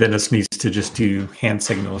then the dentist needs to just do hand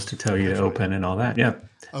signals to tell you to open and all that. Yeah.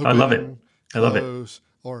 Open, I love it. I love it.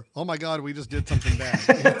 Or, oh my God, we just did something bad.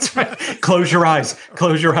 That's right. Close your eyes.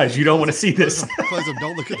 Close your eyes. You don't want to see this. Close them.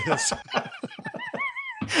 Don't look at this.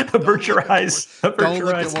 Avert your eyes. Don't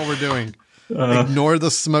look at what we're doing. Ignore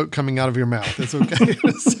the smoke coming out of your mouth. It's okay.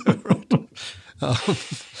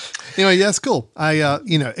 Anyway, that's cool.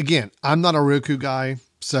 Again, I'm not a Roku guy,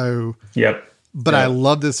 so. Yep. But I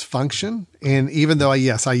love this function. And even though I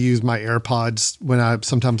use my AirPods when I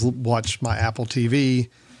sometimes watch my Apple TV,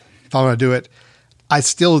 if I want to do it,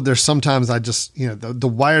 there's sometimes I just, the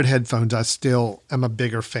wired headphones, I still am a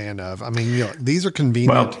bigger fan of. I mean, these are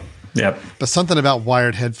convenient. Well, yep. But something about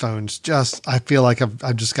wired headphones, I feel like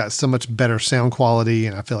I've just got so much better sound quality,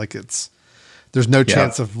 and I feel like there's no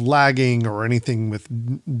chance of lagging or anything with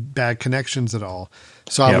bad connections at all.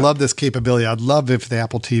 So I love this capability. I'd love if the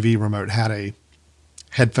Apple TV remote had a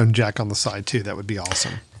headphone jack on the side too. That would be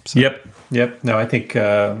awesome. So. Yep. No, I think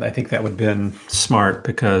that would have been smart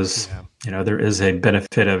because there is a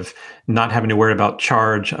benefit of not having to worry about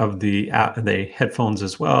charge of the headphones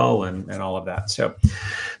as well, and all of that. So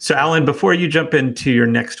Alan, before you jump into your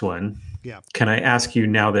next one, can I ask you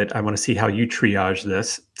now that I want to see how you triage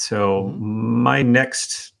this? So my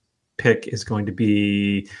next pick is going to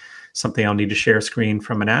be something I'll need to share screen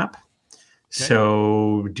from an app. Okay.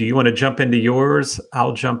 So do you want to jump into yours?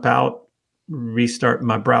 I'll jump out, restart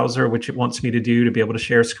my browser, which it wants me to do to be able to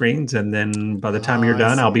share screens. And then by the time you're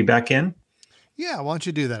done, I'll be back in. Yeah, why don't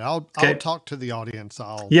you do that? I'll talk to the audience.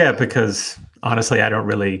 Because honestly, I don't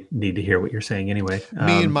really need to hear what you're saying anyway.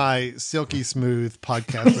 Me and my silky smooth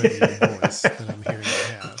podcast radio voice that I'm hearing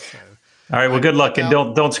right now. So. All right, well, good luck, and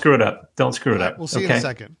don't screw it up. Don't screw it up. We'll see you in a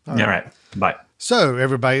second. All right, bye. So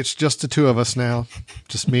everybody, it's just the two of us now,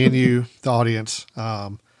 just me and you, the audience.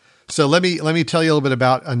 So let me tell you a little bit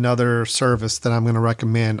about another service that I'm going to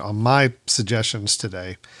recommend on my suggestions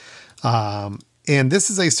today. And this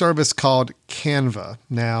is a service called Canva.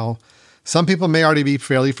 Now, some people may already be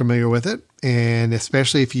fairly familiar with it, and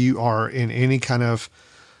especially if you are in any kind of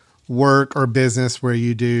work or business where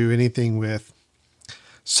you do anything with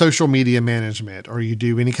social media management or you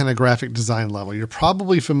do any kind of graphic design level, you're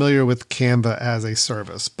probably familiar with Canva as a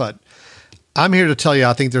service. But I'm here to tell you,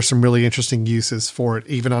 I think there's some really interesting uses for it,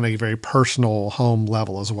 even on a very personal home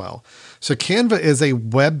level as well. So Canva is a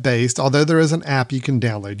web-based, although there is an app you can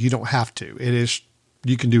download, you don't have to.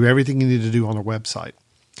 You can do everything you need to do on a website.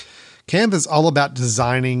 Canva is all about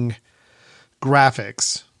designing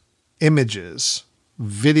graphics, images,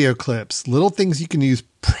 video clips, little things you can use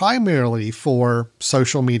primarily for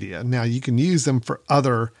social media. Now you can use them for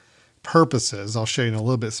other purposes. I'll show you in a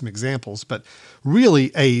little bit some examples, but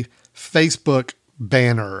really a Facebook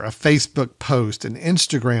banner, a Facebook post, an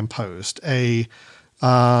Instagram post,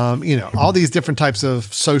 all these different types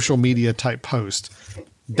of social media type posts.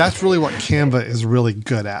 That's really what Canva is really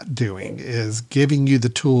good at doing, is giving you the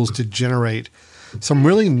tools to generate some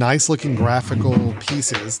really nice looking graphical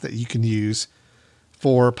pieces that you can use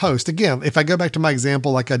for post. Again, if I go back to my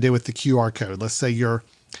example, like I did with the QR code, let's say you're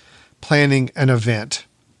planning an event.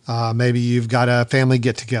 Maybe you've got a family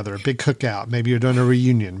get together, a big cookout. Maybe you're doing a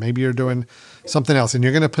reunion. Maybe you're doing something else, and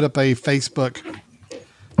you're going to put up a Facebook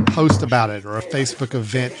post about it or a Facebook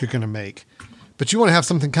event you're going to make. But you want to have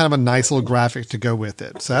something kind of a nice little graphic to go with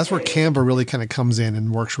it. So that's where Canva really kind of comes in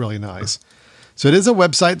and works really nice. So it is a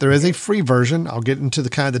website. There is a free version. I'll get into the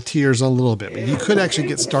kind of the tiers in a little bit, but you could actually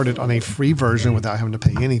get started on a free version without having to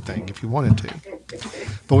pay anything if you wanted to.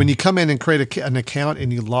 But when you come in and create an account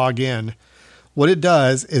and you log in, what it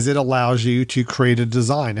does is it allows you to create a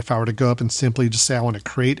design. If I were to go up and simply just say I want to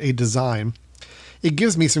create a design, it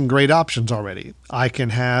gives me some great options already. I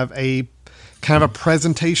can have a kind of a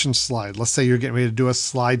presentation slide. Let's say you're getting ready to do a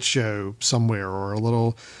slideshow somewhere or a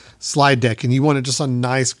little slide deck, and you want it just a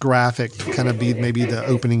nice graphic to kind of be maybe the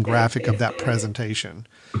opening graphic of that presentation.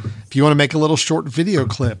 If you want to make a little short video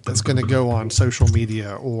clip that's going to go on social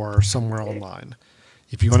media or somewhere online.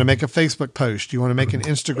 If you want to make a Facebook post, you want to make an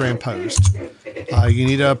Instagram post, you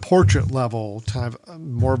need a portrait level, kind of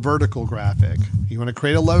more vertical graphic. You want to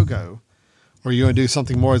create a logo, or you want to do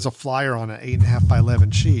something more as a flyer on an 8.5 by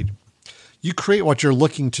 11 sheet. You create what you're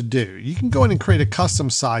looking to do. You can go in and create a custom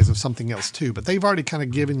size of something else too, but they've already kind of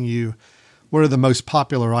given you what are the most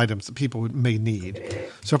popular items that people may need.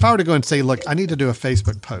 So if I were to go and say, look, I need to do a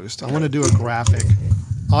Facebook post. I want to do a graphic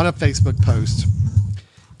on a Facebook post.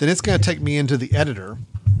 Then it's going to take me into the editor.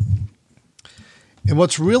 And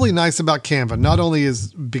what's really nice about Canva, not only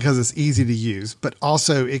is because it's easy to use, but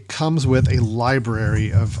also it comes with a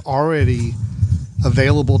library of already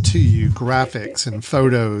available to you graphics and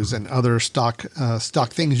photos and other stock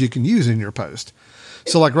things you can use in your post.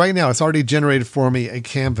 So like right now, it's already generated for me a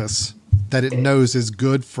canvas that it knows is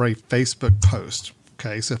good for a Facebook post.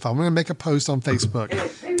 Okay, so if I'm going to make a post on Facebook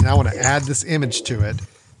and I want to add this image to it,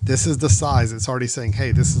 this is the size. It's already saying,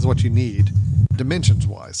 hey, this is what you need dimensions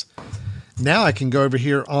wise. Now I can go over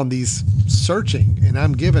here on these searching, and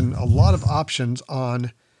I'm given a lot of options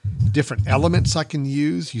on different elements I can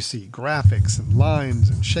use. You see graphics and lines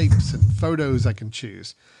and shapes and photos I can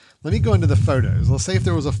choose. Let me go into the photos. Let's say if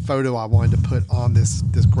there was a photo I wanted to put on this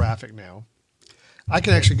graphic now. I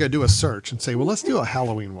can actually go do a search and say, well, let's do a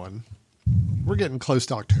Halloween one. We're getting close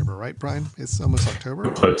to October, right, Brian? It's almost October.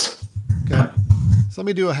 We're close. Okay. So let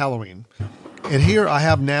me do a Halloween. And here I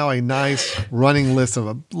have now a nice running list of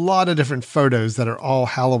a lot of different photos that are all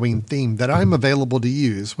Halloween themed that I'm available to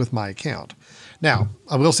use with my account. Now,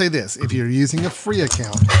 I will say this. If you're using a free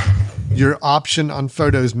account, your option on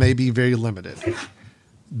photos may be very limited.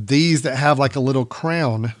 These that have like a little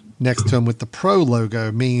crown next to them with the Pro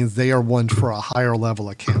logo means they are ones for a higher level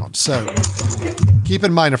account. So keep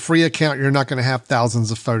in mind, a free account, you're not going to have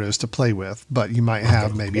thousands of photos to play with, but you might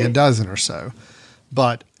have maybe a dozen or so.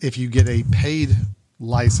 But if you get a paid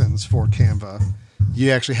license for Canva,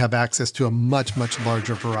 you actually have access to a much, much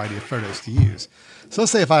larger variety of photos to use. So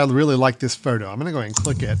let's say if I really like this photo, I'm going to go ahead and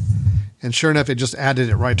click it. And sure enough, it just added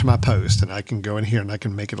it right to my post. And I can go in here and I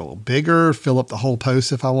can make it a little bigger, fill up the whole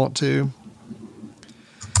post if I want to.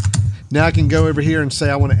 Now I can go over here and say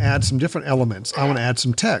I want to add some different elements. I want to add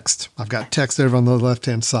some text. I've got text over on the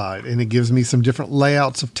left-hand side, and it gives me some different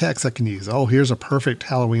layouts of text I can use. Oh, here's a perfect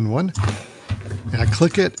Halloween one. And I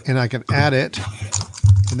click it, and I can add it,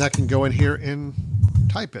 and I can go in here and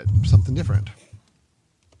type it, something different.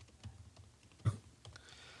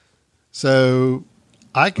 So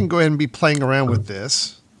I can go ahead and be playing around with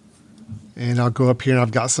this. And I'll go up here and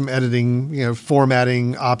I've got some editing,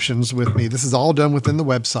 formatting options with me. This is all done within the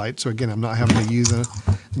website. So again, I'm not having to use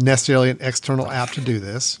necessarily an external app to do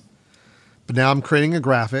this. But now I'm creating a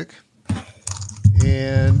graphic,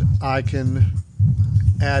 and I can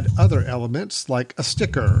add other elements like a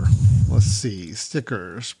sticker. Let's see,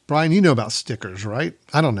 stickers. Brian, you know about stickers, right?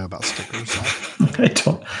 I don't know about stickers.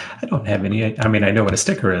 I don't have any. I mean, I know what a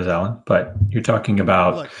sticker is, Alan, but you're talking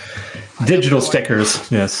about digital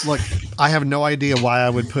stickers. Yes. Look, I have no idea why I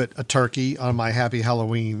would put a turkey on my Happy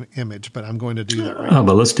Halloween image, but I'm going to do that right now.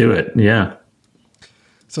 But let's do it. Yeah.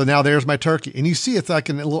 So now there's my turkey. And you see it's like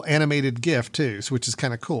a little animated GIF too, which is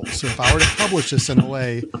kind of cool. So if I were to publish this in a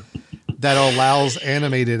way that allows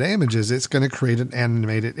animated images, it's going to create an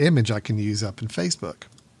animated image I can use up in Facebook.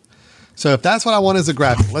 So if that's what I want as a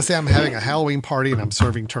graphic, let's say I'm having a Halloween party and I'm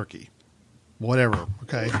serving turkey, whatever,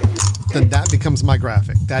 okay, then that becomes my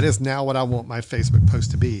graphic. That is now what I want my Facebook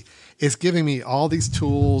post to be. It's giving me all these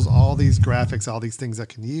tools, all these graphics, all these things I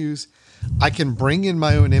can use. I can bring in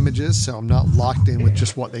my own images, so I'm not locked in with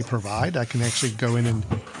just what they provide. I can actually go in and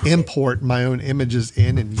import my own images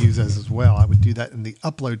in and use those as well. I would do that in the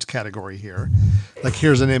uploads category here. Like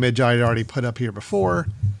here's an image I had already put up here before.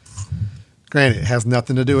 Granted, it has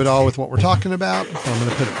nothing to do at all with what we're talking about, but I'm going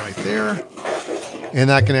to put it right there.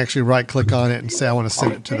 And I can actually right click on it and say I want to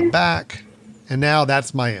send it to the back. And now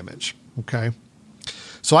that's my image. Okay.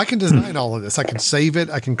 So I can design all of this. I can save it.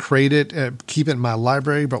 I can create it, keep it in my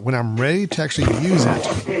library. But when I'm ready to actually use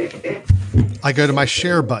it, I go to my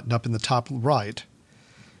share button up in the top right.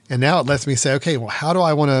 And now it lets me say, okay, well, how do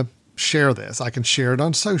I want to share this? I can share it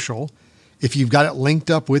on social. If you've got it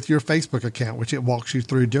linked up with your Facebook account, which it walks you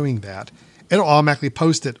through doing that, it'll automatically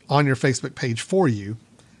post it on your Facebook page for you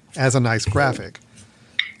as a nice graphic.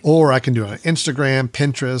 Or I can do it on Instagram,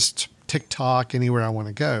 Pinterest, TikTok, anywhere I want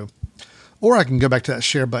to go. Or I can go back to that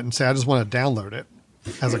share button and say, I just want to download it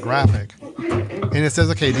as a graphic. And it says,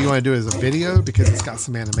 okay, do you want to do it as a video because it's got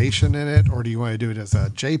some animation in it? Or do you want to do it as a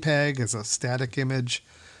JPEG, as a static image?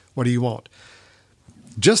 What do you want?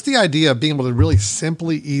 Just the idea of being able to really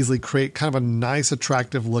simply, easily create kind of a nice,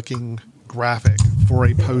 attractive looking graphic for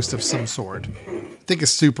a post of some sort, I think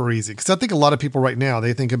is super easy. Because I think a lot of people right now,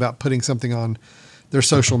 they think about putting something on their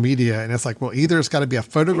social media and it's like, well, either it's got to be a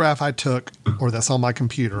photograph I took or that's on my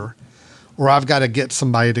computer, or I've got to get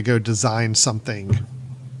somebody to go design something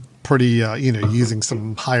pretty, using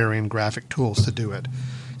some higher end graphic tools to do it.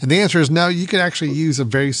 And the answer is no, you can actually use a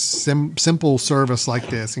very simple service like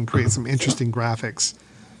this and create some interesting graphics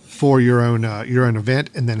for your own event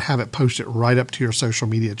and then have it posted right up to your social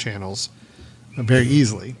media channels very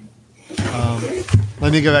easily.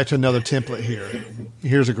 Let me go back to another template here.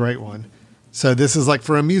 Here's a great one. So this is like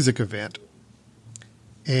for a music event.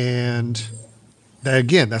 And that,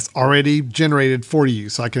 again, that's already generated for you.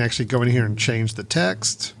 So I can actually go in here and change the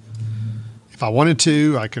text. If I wanted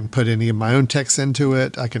to, I can put any of my own text into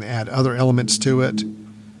it. I can add other elements to it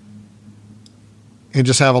and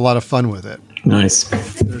just have a lot of fun with it. Nice.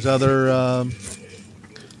 There's other,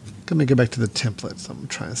 let me go back to the templates. I'm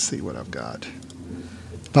trying to see what I've got.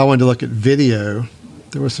 If I wanted to look at video,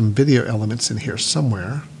 there were some video elements in here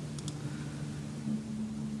somewhere.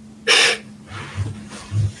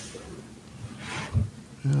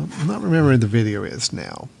 I'm not remembering the video is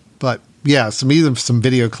now, but yeah, some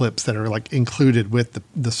video clips that are like included with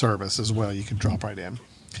the service as well. You can drop right in.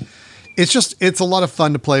 it's a lot of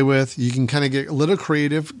fun to play with. You can kind of get a little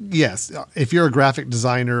creative. Yes. If you're a graphic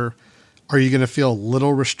designer, are you going to feel a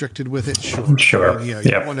little restricted with it? Sure. You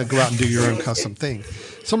want to go out and do your own custom thing.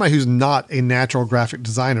 Somebody who's not a natural graphic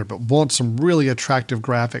designer, but wants some really attractive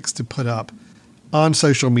graphics to put up on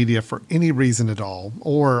social media for any reason at all,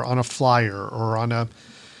 or on a flyer, or on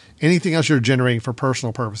anything else you're generating for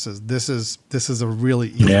personal purposes. This is a really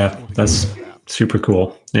easy tool to that's super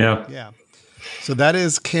cool. Yeah. Yeah. So that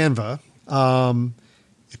is Canva.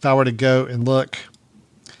 If I were to go and look,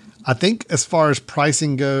 I think as far as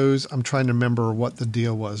pricing goes, I'm trying to remember what the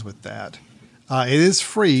deal was with that. It is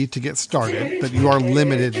free to get started, but you are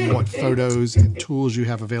limited in what photos and tools you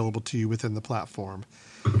have available to you within the platform.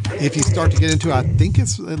 If you start to get into it, I think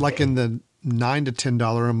it's like in the $9 to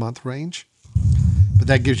 $10 a month range, but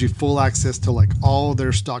that gives you full access to like all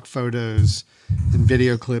their stock photos and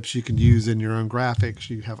video clips you can use in your own graphics.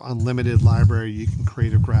 You have unlimited library. You can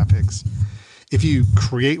create graphics. If you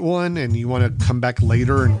create one and you want to come back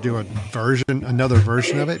later and do another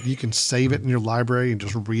version of it, you can save it in your library and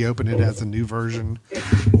just reopen it as a new version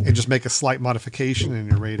and just make a slight modification and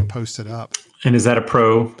you're ready to post it up. And is that a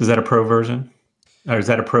pro version? Or is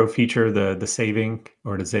that a pro feature, the saving,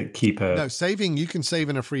 or does it keep No, saving, you can save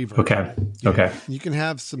in a free version. Okay. Yeah, okay. You can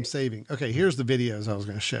have some saving. Okay, here's the videos I was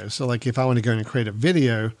going to show. So like if I want to go and create a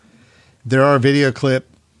video, there are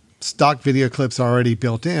stock video clips already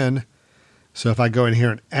built in. So if I go in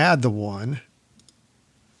here and add the one,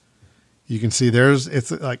 you can see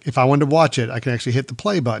it's like, if I wanted to watch it, I can actually hit the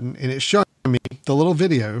play button and it's showing me the little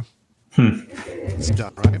video. It's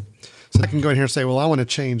done, right? So I can go in here and say, well, I want to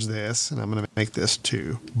change this and I'm going to make this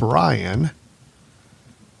to Brian.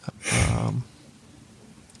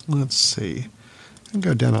 Let's see. I can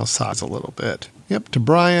go down on size a little bit. Yep. To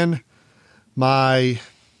Brian, this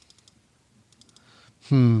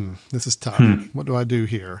is tough. What do I do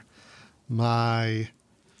here? My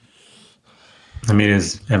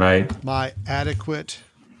adequate.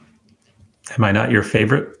 Am I not your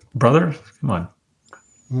favorite brother? Come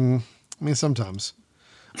on. Sometimes.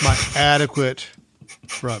 My adequate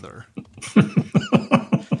brother.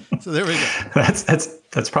 So there we go.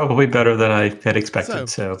 That's probably better than I had expected.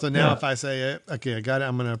 So now if I say, okay, I got it.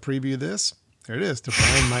 I'm going to preview this. There it is. To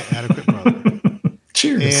find my adequate brother.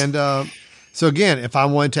 Cheers. And, so again, if I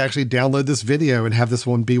wanted to actually download this video and have this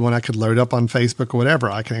one be one I could load up on Facebook or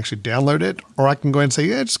whatever, I can actually download it, or I can go ahead and say,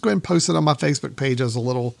 just go ahead and post it on my Facebook page as a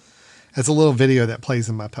little video that plays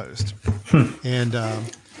in my post. And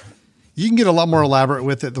you can get a lot more elaborate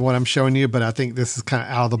with it than what I'm showing you, but I think this is kind of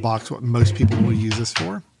out of the box what most people will use this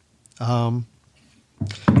for.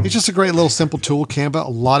 It's just a great little simple tool, Canva. A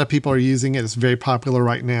lot of people are using it. It's very popular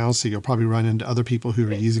right now, so you'll probably run into other people who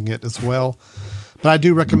are using it as well. But I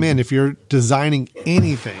do recommend if you're designing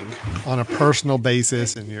anything on a personal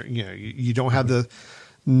basis and you don't have the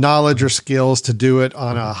knowledge or skills to do it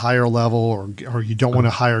on a higher level, or you don't want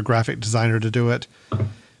to hire a graphic designer to do it,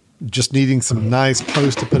 just needing some nice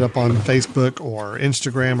posts to put up on Facebook or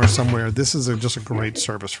Instagram or somewhere, this is just a great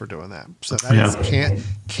service for doing that. So that is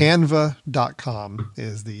canva.com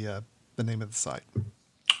is the name of the site.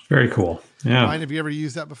 Very cool. Yeah. Ryan, have you ever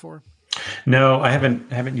used that before? No, I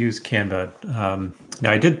haven't used Canva.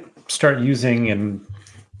 Now I did start using, and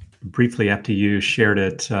briefly after you shared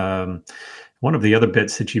it, one of the other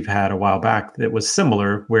bits that you've had a while back that was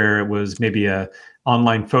similar, where it was maybe a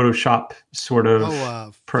online Photoshop sort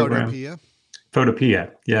of program.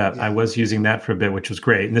 Photopea. Yeah, I was using that for a bit, which was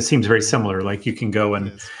great. And this seems very similar. Like you can go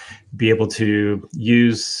and be able to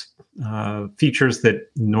use features that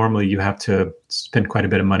normally you have to spend quite a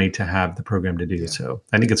bit of money to have the program to do. Yeah. So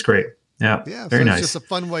I think it's great. Yeah, very nice. It's just a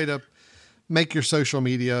fun way to make your social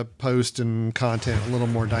media post and content a little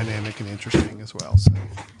more dynamic and interesting as well. So,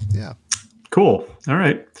 yeah. Cool. All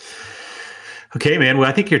right. Okay, man. Well,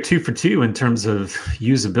 I think you're 2 for 2 in terms of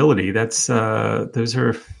usability. That's those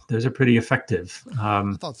are pretty effective.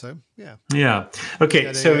 I thought so. Yeah. Yeah.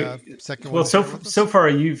 Okay. So far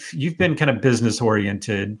you've been kind of business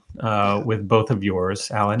oriented with both of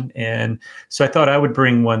yours, Alan, and so I thought I would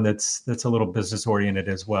bring one that's a little business oriented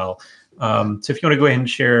as well. So if you want to go ahead and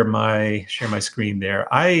share my screen there,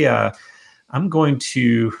 I'm going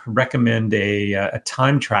to recommend a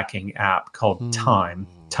time tracking app called Time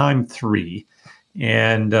 3.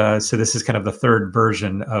 And so this is kind of the third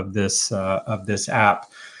version of this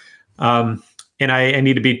app. And I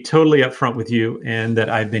need to be totally upfront with you, and that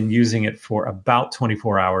I've been using it for about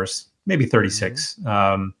 24 hours, maybe 36,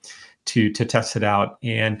 to test it out.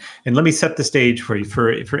 And let me set the stage for you.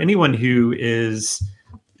 For anyone who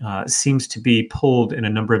seems to be pulled in a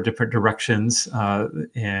number of different directions,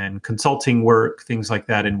 and consulting work, things like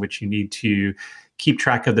that, in which you need to keep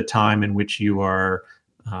track of the time in which you are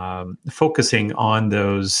focusing on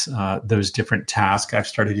those different tasks. I've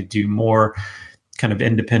started to do more kind of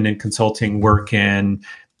independent consulting work and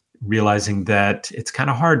realizing that it's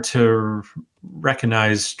kind of hard to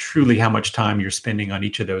recognize truly how much time you're spending on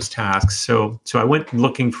each of those tasks. So I went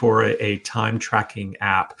looking for a time tracking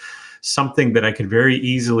app, something that I could very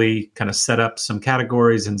easily kind of set up some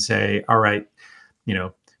categories and say, all right,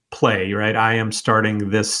 play, right? I am starting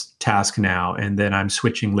this task now, and then I'm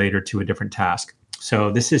switching later to a different task.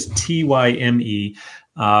 So this is Tyme.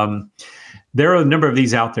 There are a number of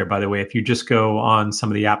these out there, by the way. If you just go on some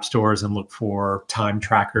of the app stores and look for time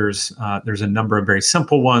trackers, there's a number of very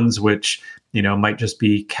simple ones, which might just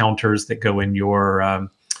be counters that go in your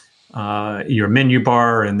menu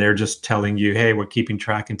bar, and they're just telling you, "Hey, we're keeping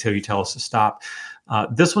track until you tell us to stop."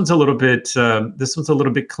 This one's a little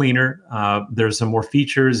bit cleaner. There's some more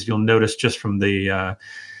features. You'll notice just from the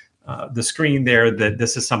screen there that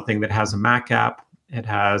this is something that has a Mac app. It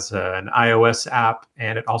has an iOS app,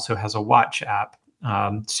 and it also has a watch app.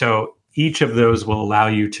 So each of those will allow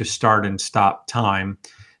you to start and stop time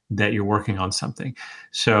that you're working on something.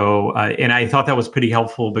 So, and I thought that was pretty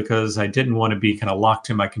helpful because I didn't want to be kind of locked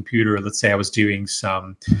in my computer. Let's say I was doing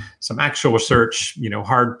some actual research,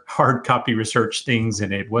 hard copy research things,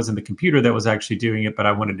 and it wasn't the computer that was actually doing it, but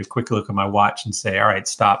I wanted to quickly look at my watch and say, all right,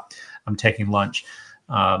 stop, I'm taking lunch.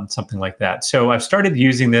 Something like that. So I've started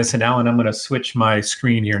using this, and Alan, I'm going to switch my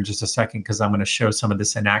screen here in just a second because I'm going to show some of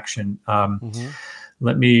this in action.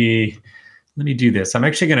 Let me do this. I'm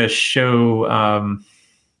actually going to show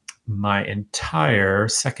my entire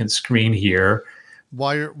second screen here.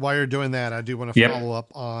 While you're doing that, I do want to follow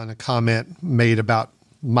up on a comment made about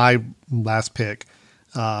my last pick.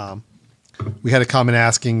 We had a comment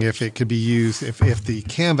asking if it could be used, if the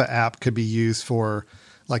Canva app could be used for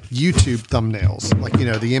like YouTube thumbnails, like,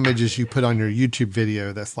 the images you put on your YouTube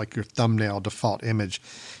video, that's like your thumbnail default image.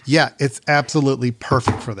 Yeah, it's absolutely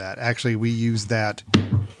perfect for that. Actually, we use that.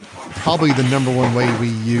 Probably the number one way we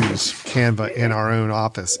use Canva in our own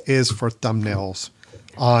office is for thumbnails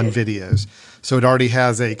on videos. So it already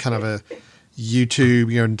has a kind of a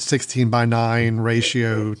YouTube, 16:9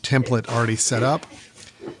 ratio template already set up.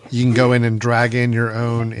 You can go in and drag in your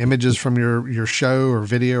own images from your show or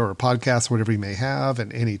video or podcast, whatever you may have,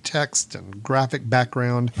 and any text and graphic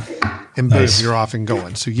background, and boom, you're off and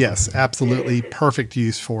going. So yes, absolutely perfect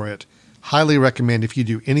use for it. Highly recommend if you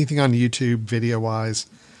do anything on YouTube video-wise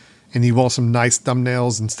and you want some nice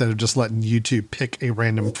thumbnails instead of just letting YouTube pick a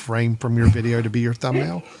random frame from your video to be your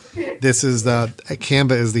thumbnail. This is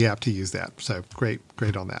Canva is the app to use that. So great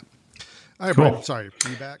on that. All right, cool. Brad, sorry. Are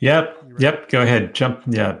you back? Yep. Go ahead. Jump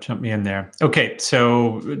me in there. Okay.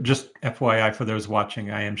 So just FYI for those watching,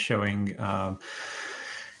 I am showing kind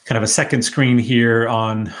of a second screen here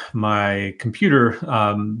on my computer,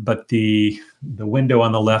 but the window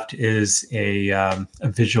on the left is a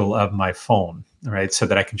visual of my phone. All right, so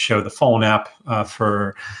that I can show the phone app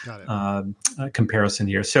for comparison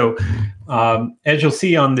here. So as you'll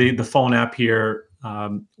see on the phone app here,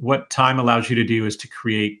 what Time allows you to do is to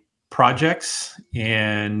create projects,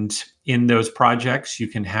 and in those projects you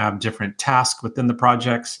can have different tasks within the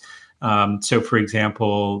projects. So for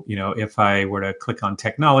example, if I were to click on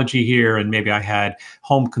technology here, and maybe I had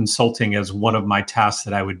home consulting as one of my tasks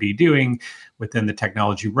that I would be doing within the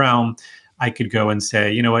technology realm, I could go and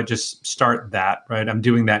say, just start that, right? I'm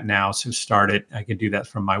doing that now, so start it. I can do that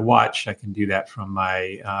from my watch. I can do that from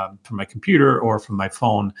my computer or from my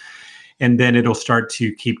phone. And then it'll start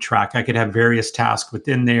to keep track. I could have various tasks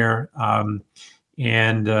within there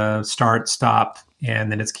and start, stop,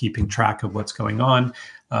 and then it's keeping track of what's going on.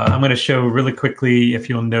 I'm going to show really quickly, if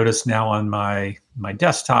you'll notice now on my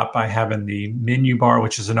desktop, I have in the menu bar,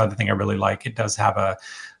 which is another thing I really like. It does have a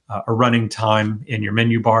running time in your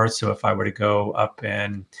menu bar. So if I were to go up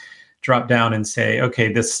and drop down and say,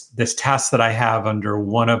 okay, this task that I have under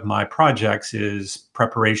one of my projects is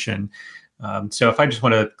preparation. So if I just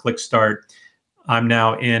want to click start, I'm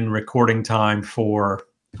now in recording time for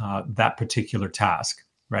that particular task,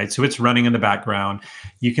 right? So it's running in the background.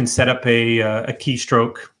 You can set up a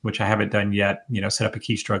keystroke, which I haven't done yet, set up a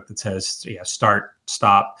keystroke that says start,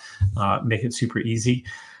 stop, make it super easy.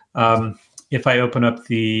 If I open up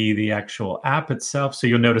the actual app itself, so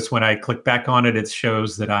you'll notice when I click back on it, it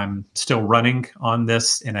shows that I'm still running on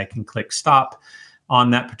this, and I can click stop on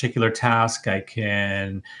that particular task. I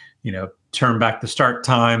can, turn back the start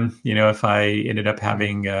time. If I ended up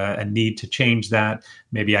having a need to change that,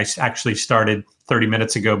 maybe I actually started 30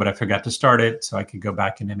 minutes ago, but I forgot to start it. So I could go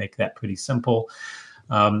back and make that pretty simple.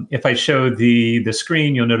 If I show the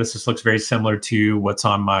screen, you'll notice this looks very similar to what's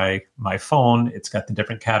on my phone. It's got the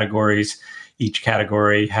different categories. Each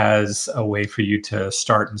category has a way for you to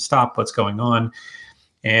start and stop what's going on.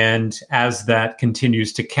 And as that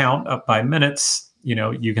continues to count up by minutes,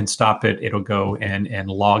 you can stop it. It'll go and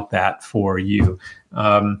log that for you.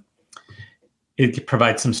 It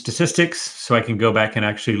provides some statistics, so I can go back and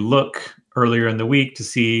actually look earlier in the week to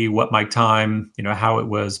see what my time, how it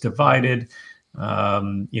was divided.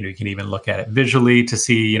 You can even look at it visually to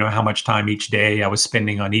see, how much time each day I was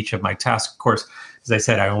spending on each of my tasks. Of course, as I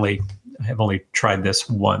said, I have only tried this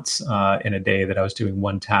once in a day that I was doing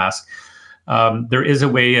one task. There is a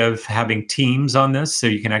way of having teams on this, so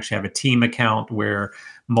you can actually have a team account where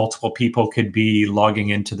multiple people could be logging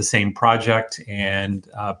into the same project and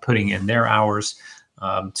putting in their hours.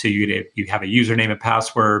 So you have a username and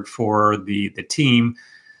password for the team,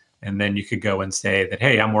 and then you could go and say that,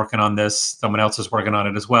 hey, I'm working on this. Someone else is working on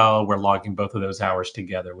it as well. We're logging both of those hours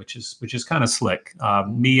together, which is kind of slick.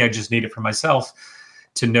 I just need it for myself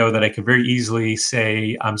to know that I could very easily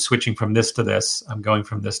say, I'm switching from this to this. I'm going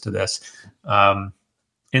from this to this.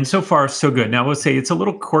 And so far, so good. Now, I would say it's a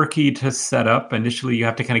little quirky to set up. Initially, you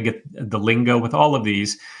have to kind of get the lingo with all of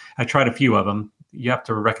these. I tried a few of them. You have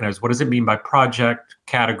to recognize, what does it mean by project,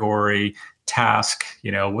 category, task?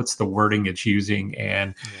 What's the wording it's using?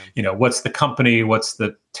 And, what's the company? What's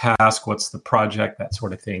the task? What's the project? That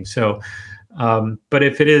sort of thing. So, but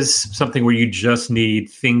if it is something where you just need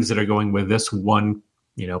things that are going with this one,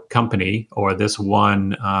 company or this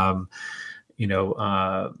one,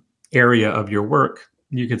 area of your work,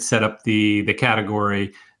 you could set up the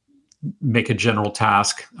category, make a general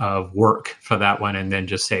task of work for that one, and then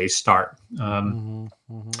just say start.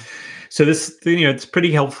 So this, it's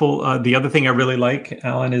pretty helpful. The other thing I really like,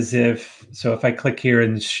 Alan, is if I click here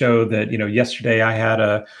and show that, yesterday I had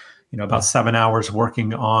about 7 hours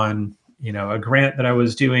working on, a grant that I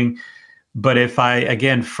was doing. But if I,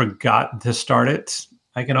 again, forgot to start it,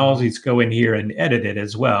 I can always go in here and edit it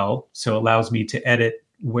as well. So it allows me to edit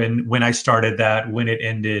when I started that, when it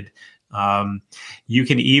ended. You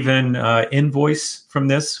can even invoice from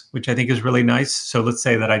this, which I think is really nice. So let's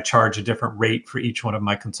say that I charge a different rate for each one of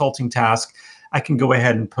my consulting tasks. I can go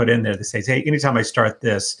ahead and put in there that says, hey, anytime I start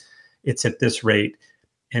this, it's at this rate.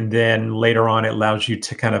 And then later on, it allows you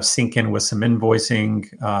to kind of sync in with some invoicing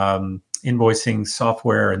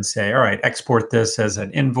software and say, all right, export this as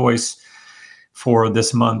an invoice for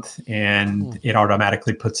this month, and it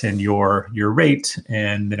automatically puts in your rate,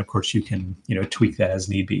 and then of course you can tweak that as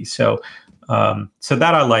need be. So that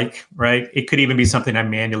I like, right? It could even be something I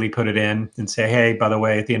manually put it in and say, hey, by the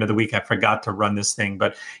way, at the end of the week I forgot to run this thing,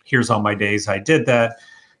 but here's all my days I did that.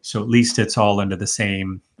 So at least it's all under the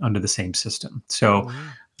same system. So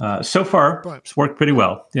so far it's worked pretty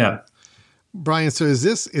well. Yeah. Brian, so is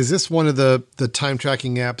this one of the time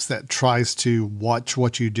tracking apps that tries to watch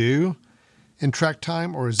what you do and track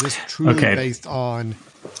time, or is this truly based on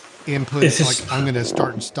input? Like I'm going to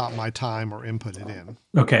start and stop my time or input it in?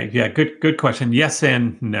 Okay. Yeah. Good question. Yes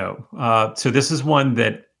and no. So this is one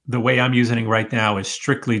that the way I'm using it right now is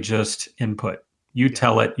strictly just input. You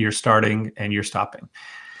tell it you're starting and you're stopping.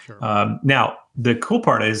 Sure. Now, the cool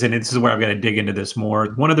part is, and this is where I'm going to dig into this more,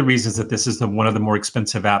 one of the reasons that this is one of the more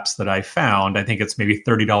expensive apps that I found, I think it's maybe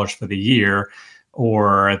 $30 for the year,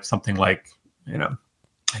 or something like,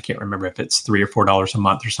 I can't remember if it's $3 or $4 a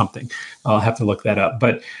month or something. I'll have to look that up.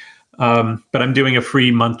 But I'm doing a free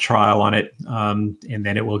month trial on it, and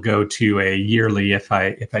then it will go to a yearly if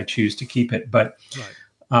I choose to keep it. But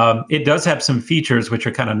it does have some features which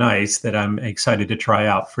are kind of nice that I'm excited to try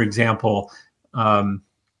out. For example,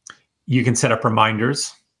 you can set up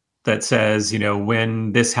reminders that says,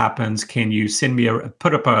 when this happens, can you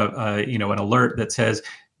put up an alert that says,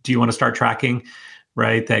 do you want to start tracking?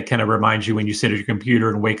 Right. That kind of reminds you when you sit at your computer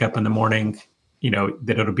and wake up in the morning,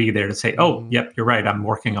 that it'll be there to say, oh, yep, you're right, I'm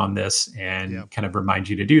working on this, and kind of remind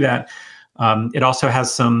you to do that. It also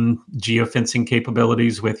has some geofencing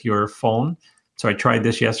capabilities with your phone. So I tried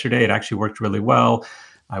this yesterday. It actually worked really well.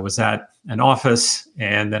 I was at an office,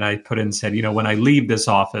 and then I put in and said, when I leave this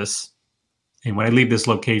office and when I leave this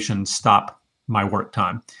location, stop my work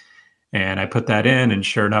time. And I put that in, and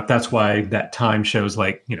sure enough, that's why that time shows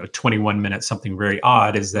 21 minutes, something very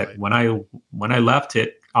odd, is that when I left,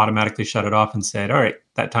 it automatically shut it off and said, all right,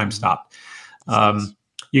 that time stopped.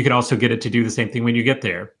 You can also get it to do the same thing when you get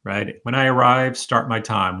there, right? When I arrive, start my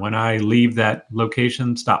time. When I leave that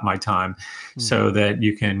location, stop my time, so that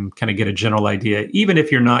you can kind of get a general idea. Even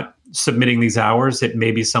if you're not submitting these hours, it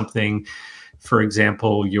may be something, for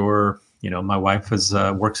example, my wife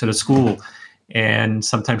works at a school, and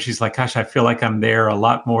sometimes she's like, gosh, I feel like I'm there a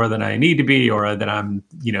lot more than I need to be, or that I'm,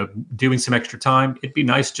 doing some extra time. It'd be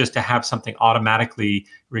nice just to have something automatically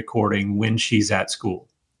recording when she's at school.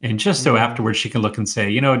 And just so afterwards she can look and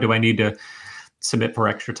say, do I need to submit for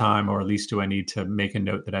extra time, or at least do I need to make a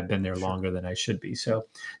note that I've been there longer than I should be? So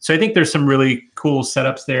I think there's some really cool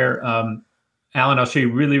setups there. Alan, I'll show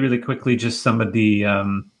you really, really quickly just some of the,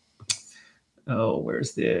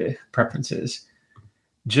 where's the preferences?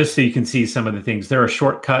 Just so you can see some of the things. There are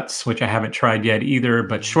shortcuts, which I haven't tried yet either,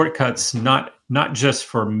 but shortcuts, not just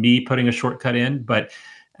for me putting a shortcut in, but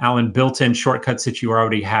Alan, built-in shortcuts that you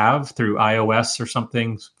already have through iOS or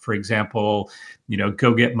something. For example,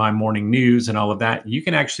 go get my morning news and all of that. You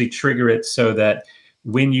can actually trigger it so that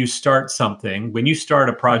when you start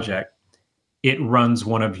a project, it runs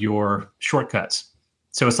one of your shortcuts.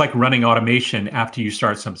 So it's like running automation after you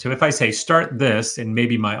start something. So if I say start this, and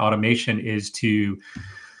maybe my automation is to,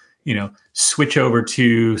 switch over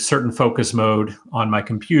to certain focus mode on my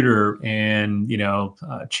computer and,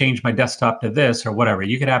 change my desktop to this or whatever.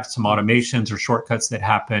 You could have some automations or shortcuts that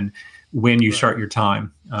happen when you start your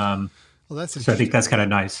time. So I think that's kind of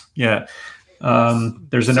nice. Yeah.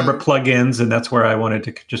 There's a number of plugins, and that's where I wanted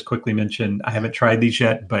to just quickly mention, I haven't tried these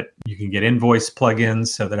yet, but you can get invoice plugins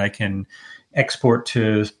so that I can export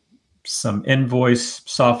to some invoice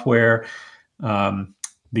software.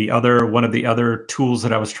 One of the other tools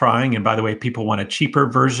that I was trying, and by the way, people want a cheaper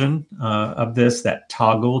version of this, that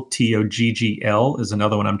Toggl, Toggl, is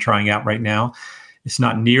another one I'm trying out right now. It's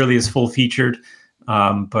not nearly as full featured,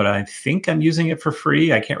 but I think I'm using it for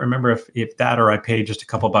free. I can't remember if that or I paid just a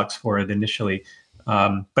couple bucks for it initially.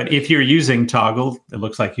 But if you're using Toggl, it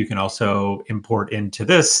looks like you can also import into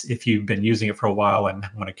this if you've been using it for a while and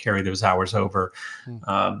want to carry those hours over.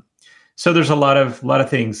 So there's a lot of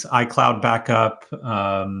things. iCloud backup.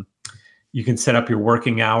 You can set up your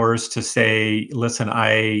working hours to say, listen,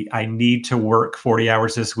 I need to work 40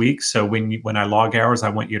 hours this week. So when I log hours, I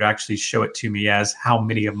want you to actually show it to me as how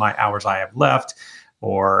many of my hours I have left,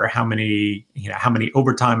 or how many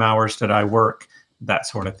overtime hours did I work, that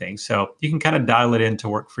sort of thing. So you can kind of dial it in to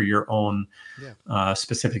work for your own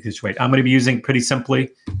specific situation. I'm going to be using pretty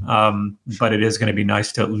simply, but it is going to be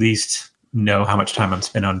nice to at least know how much time I'm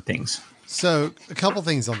spending on things. So a couple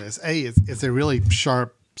things on this. It's a really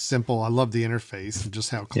sharp, simple. I love the interface and just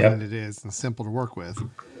how clean it is and simple to work with.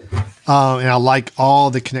 And I like all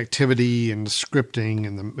the connectivity and the scripting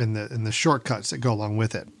and the shortcuts that go along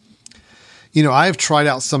with it. I've tried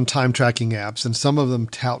out some time tracking apps, and some of them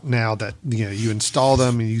tout now that you install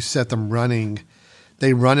them and you set them running.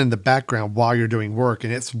 They run in the background while you're doing work,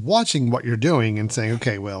 and it's watching what you're doing and saying,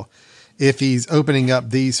 okay, well, if he's opening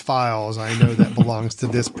up these files, I know that belongs to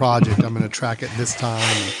this project. I'm going to track it this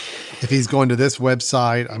time. If he's going to this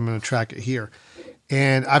website, I'm going to track it here.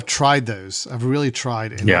 And I've tried those. I've really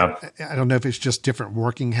tried. And I don't know if it's just different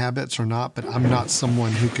working habits or not, but I'm not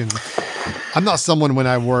someone when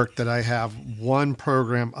I work that I have one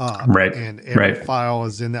program up and every file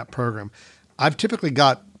is in that program. I've typically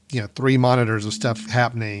got 3 monitors of stuff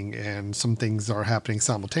happening, and some things are happening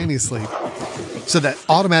simultaneously. So that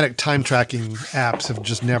automatic time tracking apps have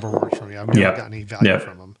just never worked for me. I've never gotten any value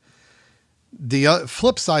from them. The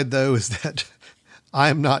flip side, though, is that I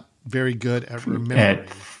am not very good at remembering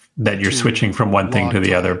that you're switching from one thing to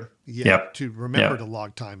the other. To remember to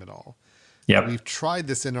log time at all. We've tried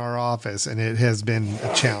this in our office, and it has been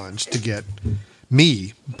a challenge to get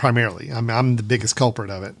me primarily. I'm the biggest culprit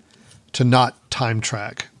of it, to not time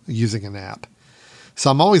track using an app. So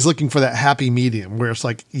I'm always looking for that happy medium where it's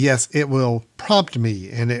like, yes, it will prompt me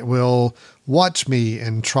and it will watch me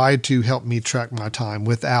and try to help me track my time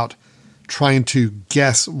without trying to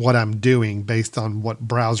guess what I'm doing based on what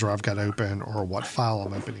browser I've got open or what file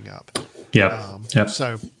I'm opening up.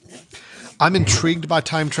 So I'm intrigued by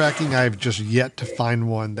time tracking. I've just yet to find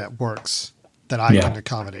one that works that I can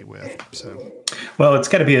accommodate with. So, well, it's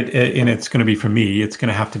got to be, and it's going to be for me, it's going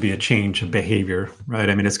to have to be a change of behavior, right?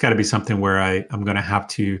 I mean, it's got to be something where I'm going to have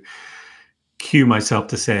to cue myself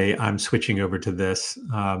to say, I'm switching over to this.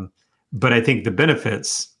 But I think the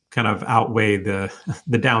benefits kind of outweigh the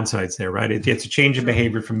downsides there, right? It's a change of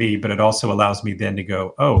behavior for me, but it also allows me then to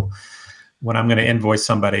go, oh, when I'm going to invoice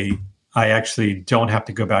somebody, I actually don't have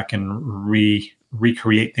to go back and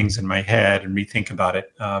recreate things in my head and rethink about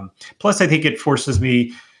it. Plus, I think it forces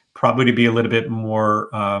me probably to be a little bit more,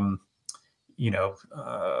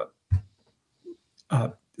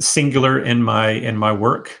 singular in my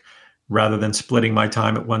work, rather than splitting my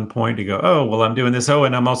time at one point to go, oh, well, I'm doing this. Oh,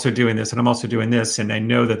 and I'm also doing this, and I'm also doing this. And I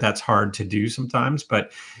know that that's hard to do sometimes,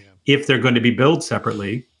 but if they're going to be billed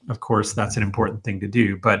separately, of course, that's an important thing to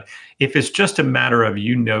do. But if it's just a matter of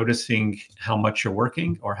you noticing how much you're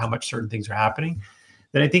working or how much certain things are happening,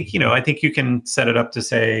 then I think you can set it up to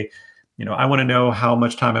say, I want to know how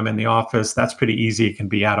much time I'm in the office. That's pretty easy. It can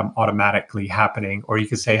be automatically happening. Or you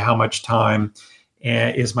could say, how much time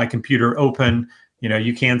is my computer open?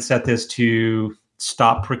 You can set this to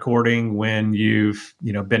stop recording when you've,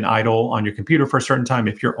 been idle on your computer for a certain time,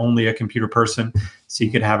 if you're only a computer person. So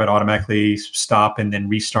you could have it automatically stop and then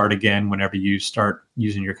restart again whenever you start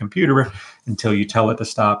using your computer until you tell it to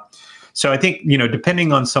stop. So I think,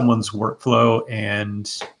 depending on someone's workflow and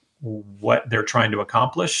what they're trying to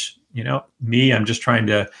accomplish, I'm just trying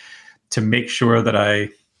to make sure that I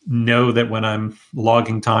know that when I'm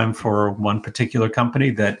logging time for one particular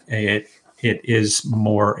company, that it is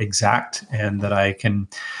more exact and that I can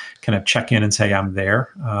kind of check in and say I'm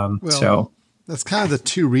there. So that's kind of the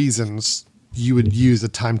two reasons you would use a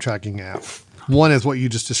time tracking app. One is what you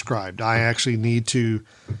just described. I actually need to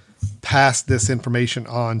pass this information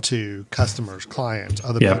on to customers, clients,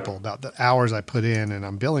 other people about the hours I put in and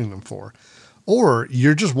I'm billing them for. Or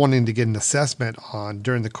you're just wanting to get an assessment on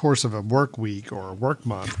during the course of a work week or a work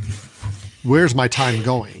month, where's my time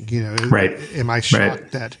going? Right. Am I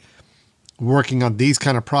shocked that working on these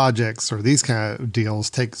kind of projects or these kind of deals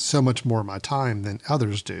take so much more of my time than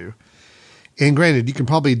others do? And granted, you can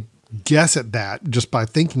probably guess at that just by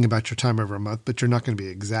thinking about your time over a month, but you're not going to be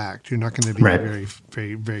exact. You're not going to be very,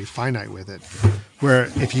 very, very finite with it. Where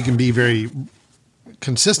if you can be very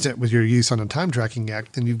consistent with your use on a time tracking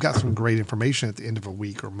app, then you've got some great information at the end of a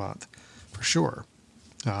week or month, for sure.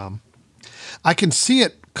 I can see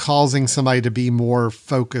it causing somebody to be more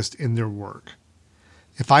focused in their work.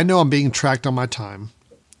 If I know I'm being tracked on my time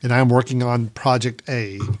and I'm working on project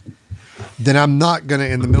A, then I'm not going to,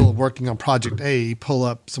 in the middle of working on project A, pull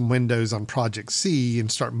up some windows on project C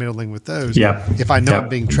and start middling with those. If I know I'm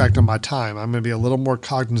being tracked on my time, I'm going to be a little more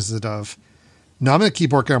cognizant of, no, I'm going to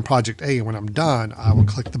keep working on project A, and when I'm done, I will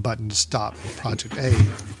click the button to stop project A.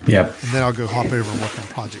 And then I'll go hop over and work on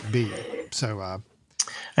project B. So,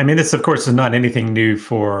 this, of course, is not anything new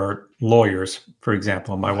for lawyers, for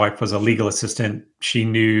example. My wife was a legal assistant.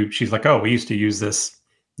 She's like, oh, we used to use this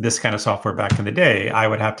kind of software back in the day. I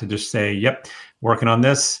would have to just say, yep, working on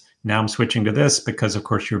this. Now I'm switching to this because, of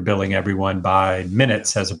course, you're billing everyone by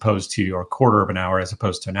minutes or a quarter of an hour as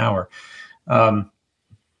opposed to an hour.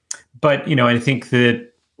 But, I think that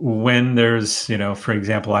when there's, for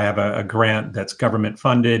example, I have a grant that's government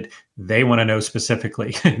funded, they want to know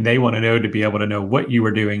specifically. They want to know to be able to know what you were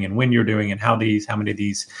doing and when you're doing and how many of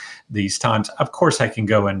these times. Of course, I can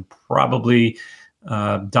go and probably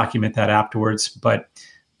document that afterwards, but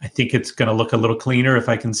I think it's going to look a little cleaner if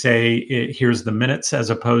I can say, here's the minutes as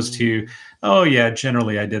opposed to, oh yeah,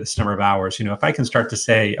 generally I did this number of hours. If I can start to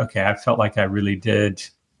say, okay, I felt like I really did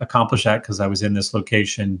accomplish that because I was in this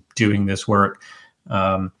location doing this work.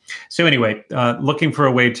 So anyway, looking for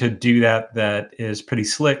a way to do that is pretty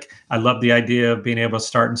slick. I love the idea of being able to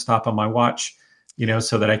start and stop on my watch,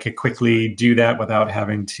 so that I could quickly do that without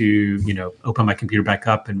having to, open my computer back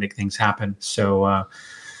up and make things happen. So,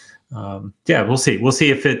 we'll see. We'll see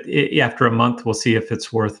if after a month, we'll see if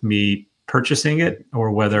it's worth me purchasing it or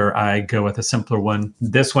whether I go with a simpler one.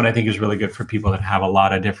 This one I think is really good for people that have a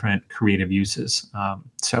lot of different creative uses.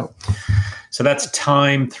 So that's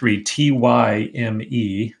Time3,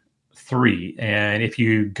 TYME 3. And if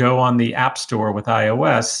you go on the App Store with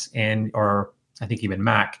iOS or I think even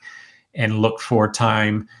Mac and look for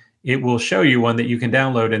Time, it will show you one that you can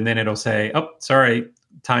download, and then it'll say, oh, sorry,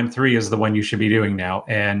 Time3 is the one you should be doing now.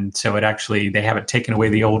 And so they haven't taken away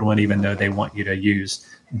the old one, even though they want you to use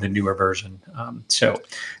the newer version. So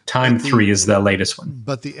Time3 is the latest one.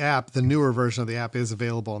 But the newer version of the app is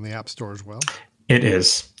available in the App Store as well? It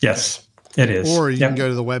is. Yes, it is. Or you can go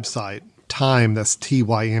to the website, Time, that's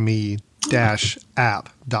TYME-app.com.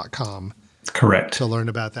 Correct. To learn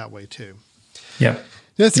about that way too. Yeah.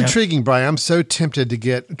 That's intriguing, Brian. I'm so tempted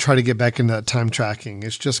to try to get back into that time tracking.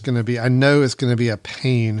 It's just going to be, I know it's going to be a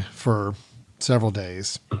pain for several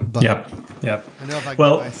days. But Yep. I know if I get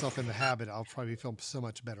myself in the habit, I'll probably feel so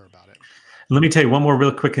much better about it. Let me tell you one more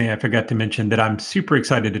real quick thing I forgot to mention that I'm super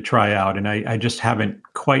excited to try out. And I just haven't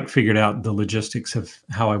quite figured out the logistics of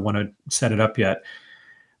how I want to set it up yet.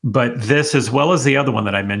 But this, as well as the other one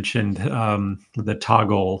that I mentioned, the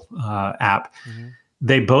Toggle app,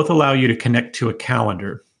 they both allow you to connect to a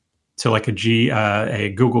calendar. So like a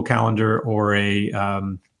Google Calendar or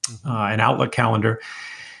an Outlook calendar.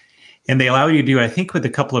 And they allow you to do, I think, with a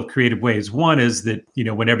couple of creative ways. One is that,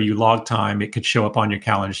 whenever you log time, it could show up on your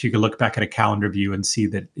calendar. So you could look back at a calendar view and see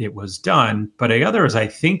that it was done. But the other is, I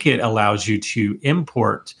think it allows you to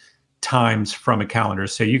import times from a calendar.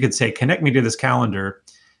 So you could say, connect me to this calendar.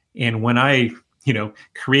 And when I,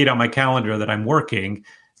 create on my calendar that I'm working,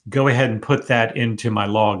 go ahead and put that into my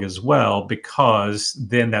log as well, because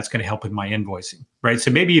then that's going to help with my invoicing, right?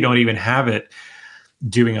 So maybe you don't even have it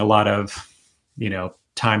doing a lot of,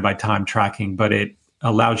 time by time tracking, but it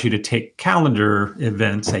allows you to take calendar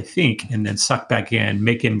events, I think, and then suck back in,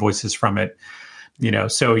 make invoices from it.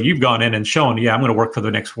 So you've gone in and shown, I'm going to work for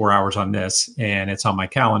the next 4 hours on this, and it's on my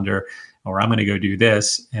calendar, or I'm going to go do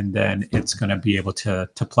this, and then it's going to be able to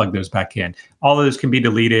plug those back in. All of those can be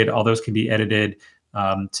deleted. All those can be edited.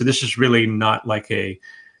 So this is really not like an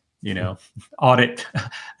auditable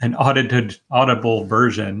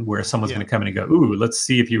version where someone's going to come in and go, ooh, let's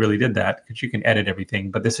see if you really did that, because you can edit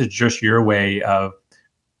everything. But this is just your way of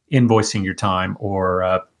invoicing your time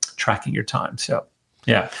or tracking your time. So,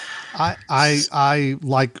 yeah. I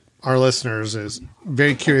like our listeners is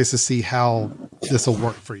very curious to see how this will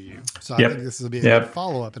work for you. So I think this will be a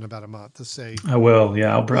follow-up in about a month to say, I will.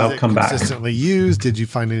 Yeah. I'll come back. Consistently used. Did you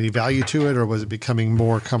find any value to it, or was it becoming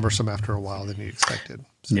more cumbersome after a while than you expected?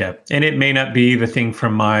 So. Yeah. And it may not be the thing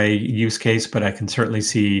from my use case, but I can certainly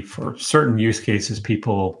see for certain use cases,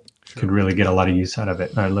 people could really get a lot of use out of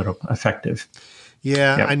it, a little effective.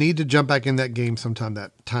 Yeah. I need to jump back in that game sometime,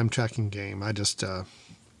 that time tracking game. I just, I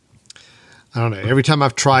don't know. Every time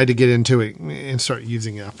I've tried to get into it and start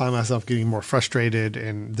using it, I find myself getting more frustrated.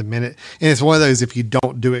 And it's one of those, if you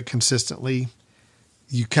don't do it consistently,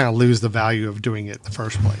 you kind of lose the value of doing it in the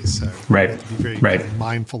first place. So you have to be very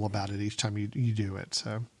mindful about it each time you do it.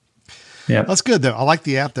 So that's good though. I like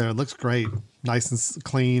the app though. It looks great. Nice and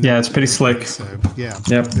clean. Yeah. It's pretty slick. So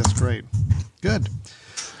that's great. Good.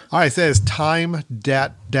 All right. It says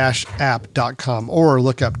time-app.com, or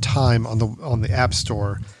look up Time on the App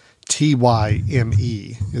Store.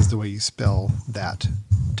 TYME is the way you spell that,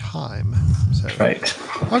 time. So, right.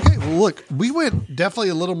 Okay. Well, look, we went definitely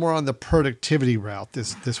a little more on the productivity route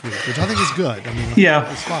this week, which I think is good. I mean,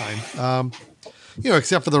 it's fine.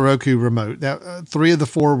 Except for the Roku remote. That 3 of the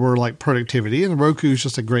 4 were like productivity, and Roku is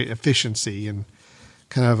just a great efficiency and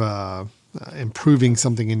kind of improving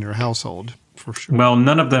something in your household for sure. Well,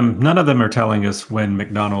 none of them are telling us when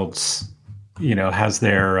McDonald's has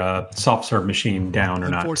their soft serve machine down or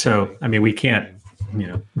not. So, I mean, we can't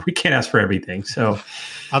ask for everything. So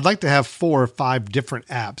I'd like to have 4 or 5 different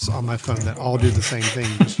apps on my phone that all do the same thing,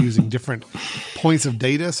 just using different points of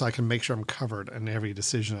data so I can make sure I'm covered in every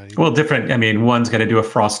decision I need. Well, different. I mean, one's got to do a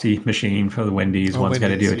Frosty machine for the Wendy's. One's got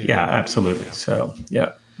to do it. Yeah, absolutely. Yeah. So,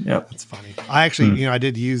 yeah. That's funny. I actually, I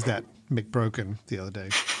did use that McBroken the other day.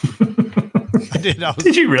 I did.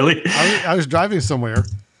 Did you really? I was driving somewhere.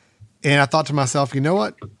 And I thought to myself, you know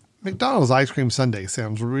what? McDonald's ice cream sundae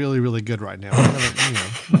sounds really, really good right now.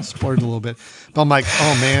 I splurged a little bit. But I'm like,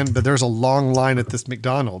 oh, man, but there's a long line at this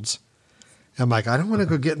McDonald's. And I'm like, I don't want to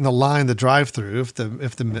go get in the line, the drive-through, if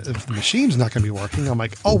the machine's not going to be working. I'm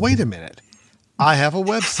like, oh, wait a minute. I have a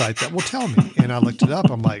website that will tell me. And I looked it up.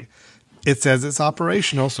 I'm like, it says it's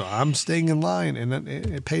operational, so I'm staying in line. And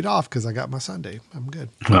it paid off because I got my sundae. I'm good.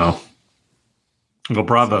 Wow. Well,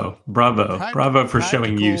 bravo for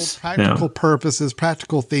showing use. Practical purposes,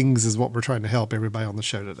 practical things is what we're trying to help everybody on the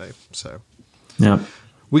show today. So,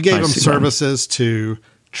 we gave them services to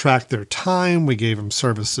track their time. We gave them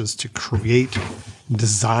services to create,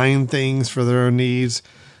 design things for their own needs.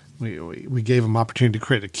 We gave them opportunity to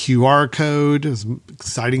create a QR code. As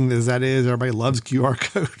exciting as that is, everybody loves QR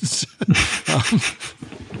codes.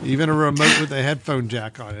 Even a remote with a headphone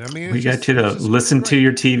jack on it. I mean, we got you to listen to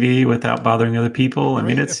your TV without bothering other people. I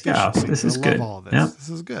mean, this is good. All of this. Yep. This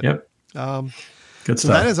is good. Yep. Good stuff. So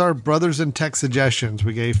that is our Brothers in Tech suggestions.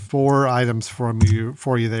 We gave 4 items for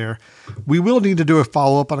you there. We will need to do a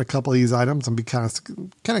follow-up on a couple of these items and be kind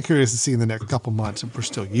of curious to see in the next couple months if we're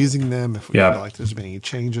still using them, if we feel like there's been any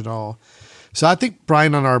change at all. So I think,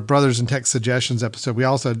 Brian, on our Brothers in Tech suggestions episode, we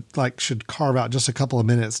also should carve out just a couple of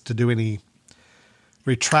minutes to do any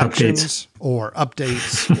retractions or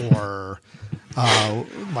updates or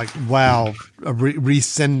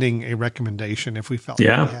resending a recommendation if we felt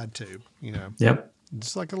like we had to,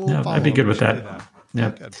 just like a little follow-up. I'd be good with that.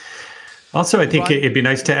 Yeah. Also, I think it'd be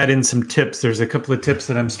nice to add in some tips. There's a couple of tips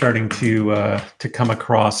that I'm starting to come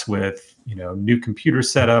across with, new computer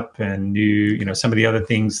setup and new, some of the other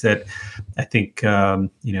things that I think,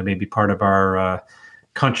 maybe part of our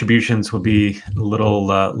contributions will be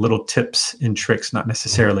little tips and tricks, not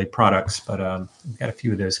necessarily products, but we've got a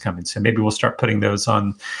few of those coming. So maybe we'll start putting those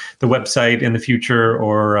on the website in the future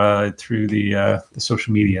or through the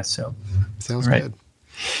social media. So sounds good.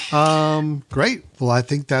 Great. Well, I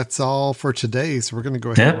think that's all for today. So we're going to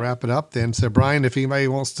go ahead and wrap it up then. So Brian, if anybody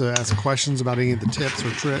wants to ask questions about any of the tips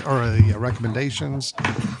or recommendations,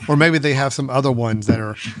 or maybe they have some other ones that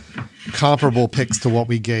are comparable picks to what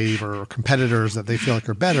we gave or competitors that they feel like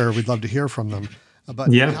are better, we'd love to hear from them.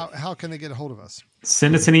 But how can they get a hold of us?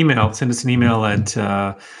 Send us an email. Send us an email at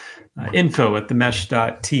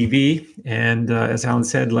info@themesh.tv. And as Alan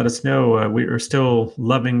said, let us know. We are still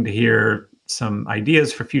loving to hear some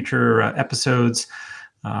ideas for future episodes.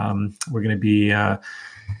 We're going to be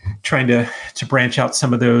trying to branch out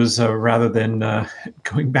some of those rather than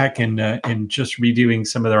going back and just redoing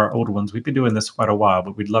some of our old ones. We've been doing this quite a while,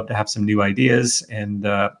 but we'd love to have some new ideas and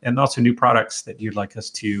also new products that you'd like us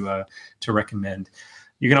to recommend.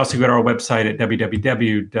 You can also go to our website at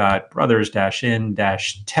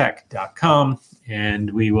www.brothers-in-tech.com,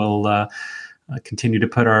 and we will continue to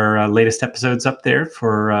put our latest episodes up there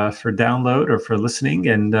for download or for listening,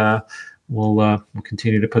 and we'll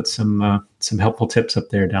continue to put some helpful tips up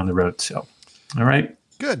there down the road. So, all right.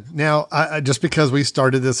 Good. Now, just because we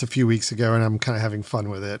started this a few weeks ago and I'm kind of having fun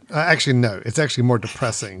with it. Actually, no, it's actually more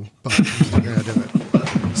depressing, but we're going to do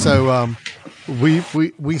it. So, we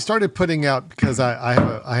started putting out, because I have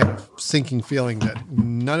a sinking feeling that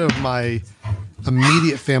none of my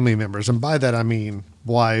immediate family members, and by that I mean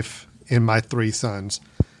wife and my 3 sons,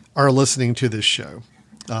 are listening to this show.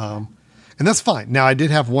 And that's fine. Now, I did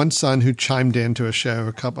have one son who chimed into a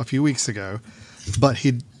show a few weeks ago, but he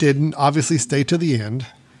didn't obviously stay to the end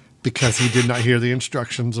because he did not hear the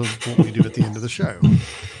instructions of what we do at the end of the show.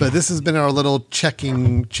 But this has been our little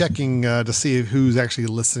checking to see who's actually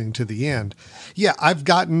listening to the end. Yeah, I've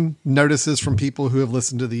gotten notices from people who have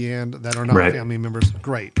listened to the end that are not family members.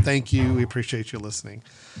 Great. Thank you. We appreciate you listening.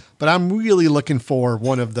 But I'm really looking for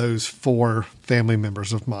one of those 4 family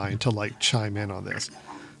members of mine to chime in on this.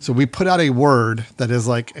 So we put out a word that is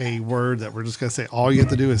like a word that we're just going to say, all you have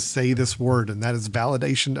to do is say this word. And that is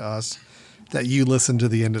validation to us that you listen to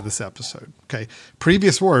the end of this episode. Okay.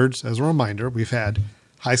 Previous words, as a reminder, we've had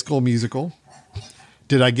High School Musical.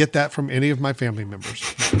 Did I get that from any of my family members?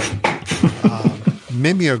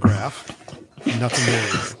 Mimeograph. Nothing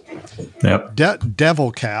there. Yep.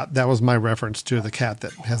 Devil cat. That was my reference to the cat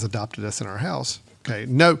that has adopted us in our house. Okay.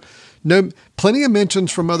 No, plenty of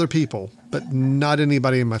mentions from other people, but not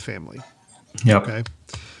anybody in my family. Yep. Okay.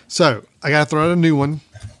 So I got to throw out a new one.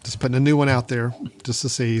 Just putting a new one out there just to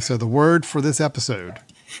see. So the word for this episode,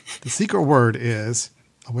 the secret word is,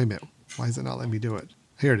 oh, wait a minute. Why is it not letting me do it?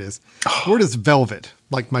 Here it is. The word is velvet,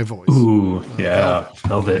 like my voice. Ooh, yeah.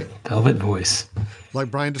 Velvet voice.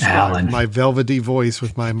 Like Brian described, my velvety voice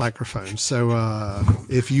with my microphone. So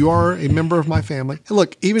if you are a member of my family, and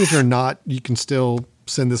look, even if you're not, you can still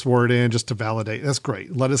send this word in just to validate. That's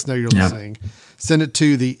great. Let us know you're listening. Send it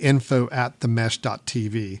to the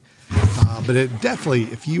info@themesh.tv. But it definitely,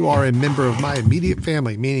 if you are a member of my immediate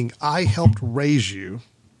family, meaning I helped raise you,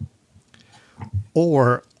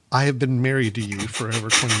 or I have been married to you for over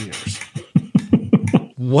 20 years.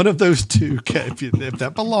 One of those two, if you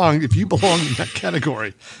belong in that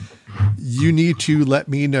category, you need to let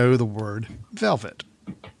me know the word velvet.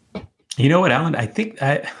 You know what, Alan? I think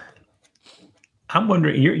I'm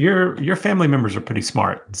wondering, your family members are pretty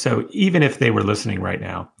smart. So even if they were listening right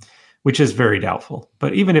now, which is very doubtful,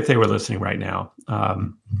 but even if they were listening right now,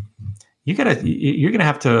 you're gonna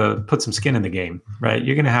have to put some skin in the game, right?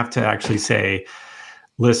 You're gonna have to actually say,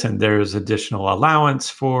 listen, there's additional allowance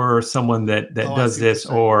for someone that does this,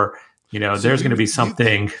 or there's going to be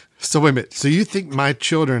something. So wait a minute. So you think my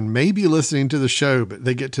children may be listening to the show, but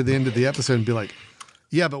they get to the end of the episode and be like,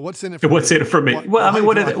 yeah, but what's in it for me? What's in it for me?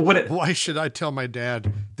 Why should I tell my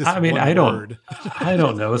dad this word? I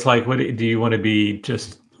don't know. It's like, do you want to be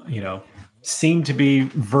just, seem to be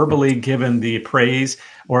verbally given the praise,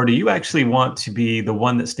 or do you actually want to be the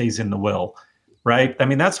one that stays in the will? Right. I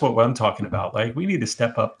mean, that's what I'm talking about. Like, we need to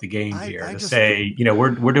step up the game here to say,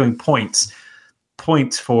 we're doing points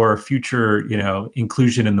for future,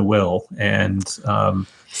 inclusion in the will. And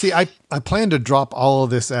see, I plan to drop all of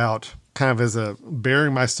this out kind of as a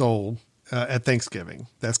bearing my soul at Thanksgiving.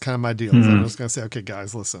 That's kind of my deal. Mm-hmm. So I'm just going to say, okay,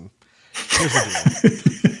 guys, listen, here's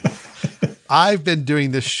the deal. I've been doing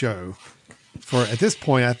this show for, at this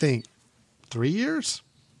point, I think 3 years.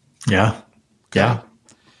 Yeah. Okay. Yeah.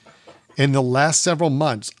 In the last several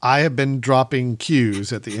months, I have been dropping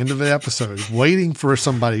cues at the end of the episode, waiting for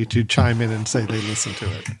somebody to chime in and say they listened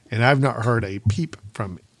to it. And I've not heard a peep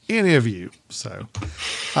from any of you. So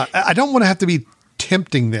I don't want to have to be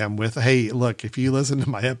tempting them with, hey, look, if you listen to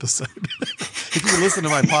my episode, if you listen to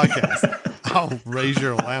my podcast, I'll raise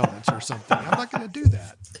your allowance or something. I'm not going to do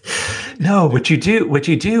that. No, what you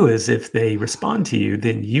do is, if they respond to you,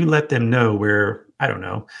 then you let them know where, I don't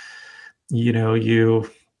know,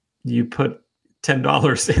 you put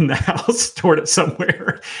 $10 in the house, stored it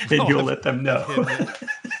somewhere, and you'll let them know.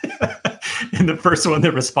 And the first one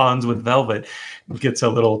that responds with velvet gets a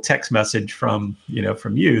little text message from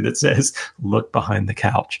you that says, "Look behind the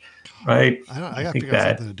couch." Right? I got to figure out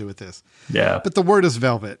something to do with this. Yeah. But the word is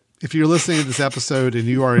velvet. If you're listening to this episode and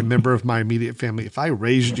you are a member of my immediate family, if I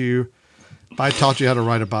raised you, if I taught you how to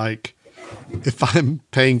ride a bike, if I'm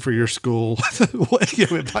paying for your school,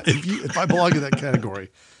 if I belong in that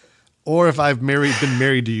category, or if I've been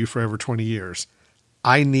married to you for over 20 years,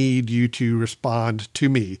 I need you to respond to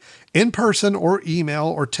me in person or email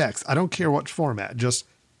or text. I don't care what format. Just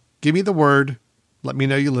give me the word. Let me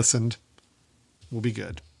know you listened. We'll be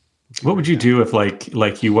good. What would you do if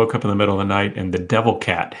like you woke up in the middle of the night and the devil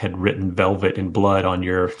cat had written velvet in blood on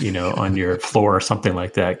your, on your floor or something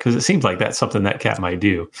like that? Because it seems like that's something that cat might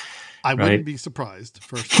do. I wouldn't be surprised,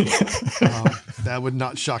 first of all. That would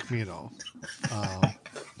not shock me at all.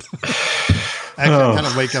 I kind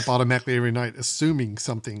of wake up automatically every night assuming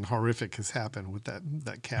something horrific has happened with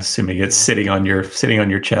that cat. Assuming it's sitting on your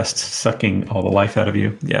chest, sucking all the life out of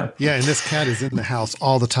you. Yeah. Yeah, and this cat is in the house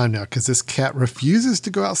all the time now because this cat refuses to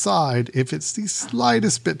go outside if it's the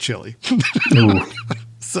slightest bit chilly. Ooh.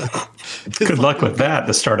 So good luck with that,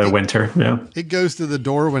 the start of winter. Yeah. It goes to the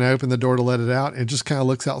door when I open the door to let it out and just kind of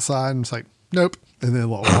looks outside and it's like, nope. And then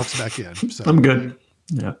walks back in. So I'm good.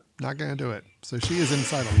 Yeah. Not going to do it. So she is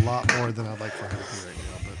inside a lot more than I'd like for her to be right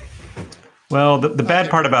now. But well, the bad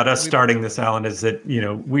part about us starting this, Alan, is that,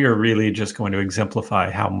 we are really just going to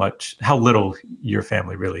exemplify how little your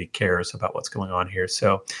family really cares about what's going on here.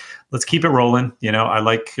 So let's keep it rolling. I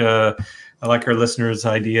like our listeners'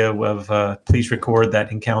 idea of please record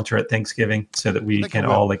that encounter at Thanksgiving so that we can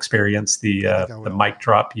all experience the mic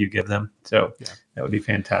drop you give them. So that would be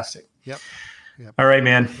fantastic. Yep. All right,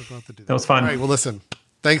 man. That was fun. All right. Well, listen.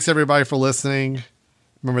 Thanks, everybody, for listening.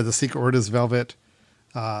 Remember, the secret word is velvet.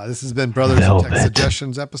 This has been Brothers in Tech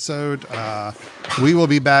Suggestions episode. We will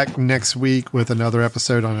be back next week with another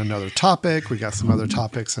episode on another topic. We got some other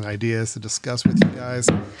topics and ideas to discuss with you guys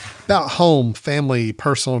about home, family,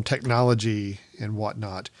 personal technology, and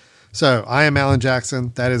whatnot. So I am Alan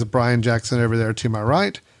Jackson. That is Brian Jackson over there to my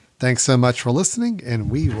right. Thanks so much for listening,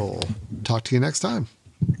 and we will talk to you next time.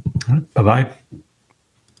 Bye-bye.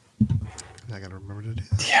 I got to remember to do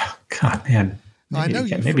that. Yeah. God, man.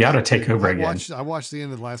 Maybe I ought to take over again. I watched the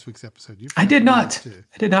end of last week's episode. I did not.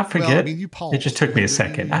 I did not forget. Well, you paused. It just took me a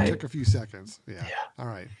second. It took a few seconds. Yeah. All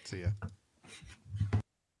right. See ya.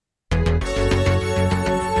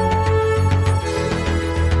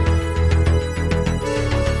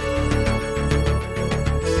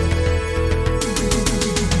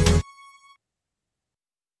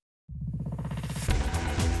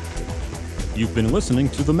 You've been listening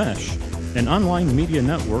to The Mesh, an online media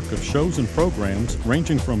network of shows and programs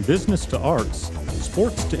ranging from business to arts,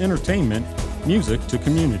 sports to entertainment, music to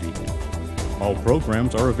community. All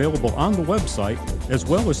programs are available on the website as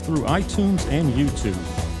well as through iTunes and YouTube.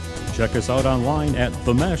 Check us out online at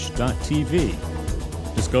themesh.tv.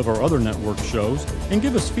 Discover other network shows and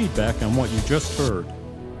give us feedback on what you just heard.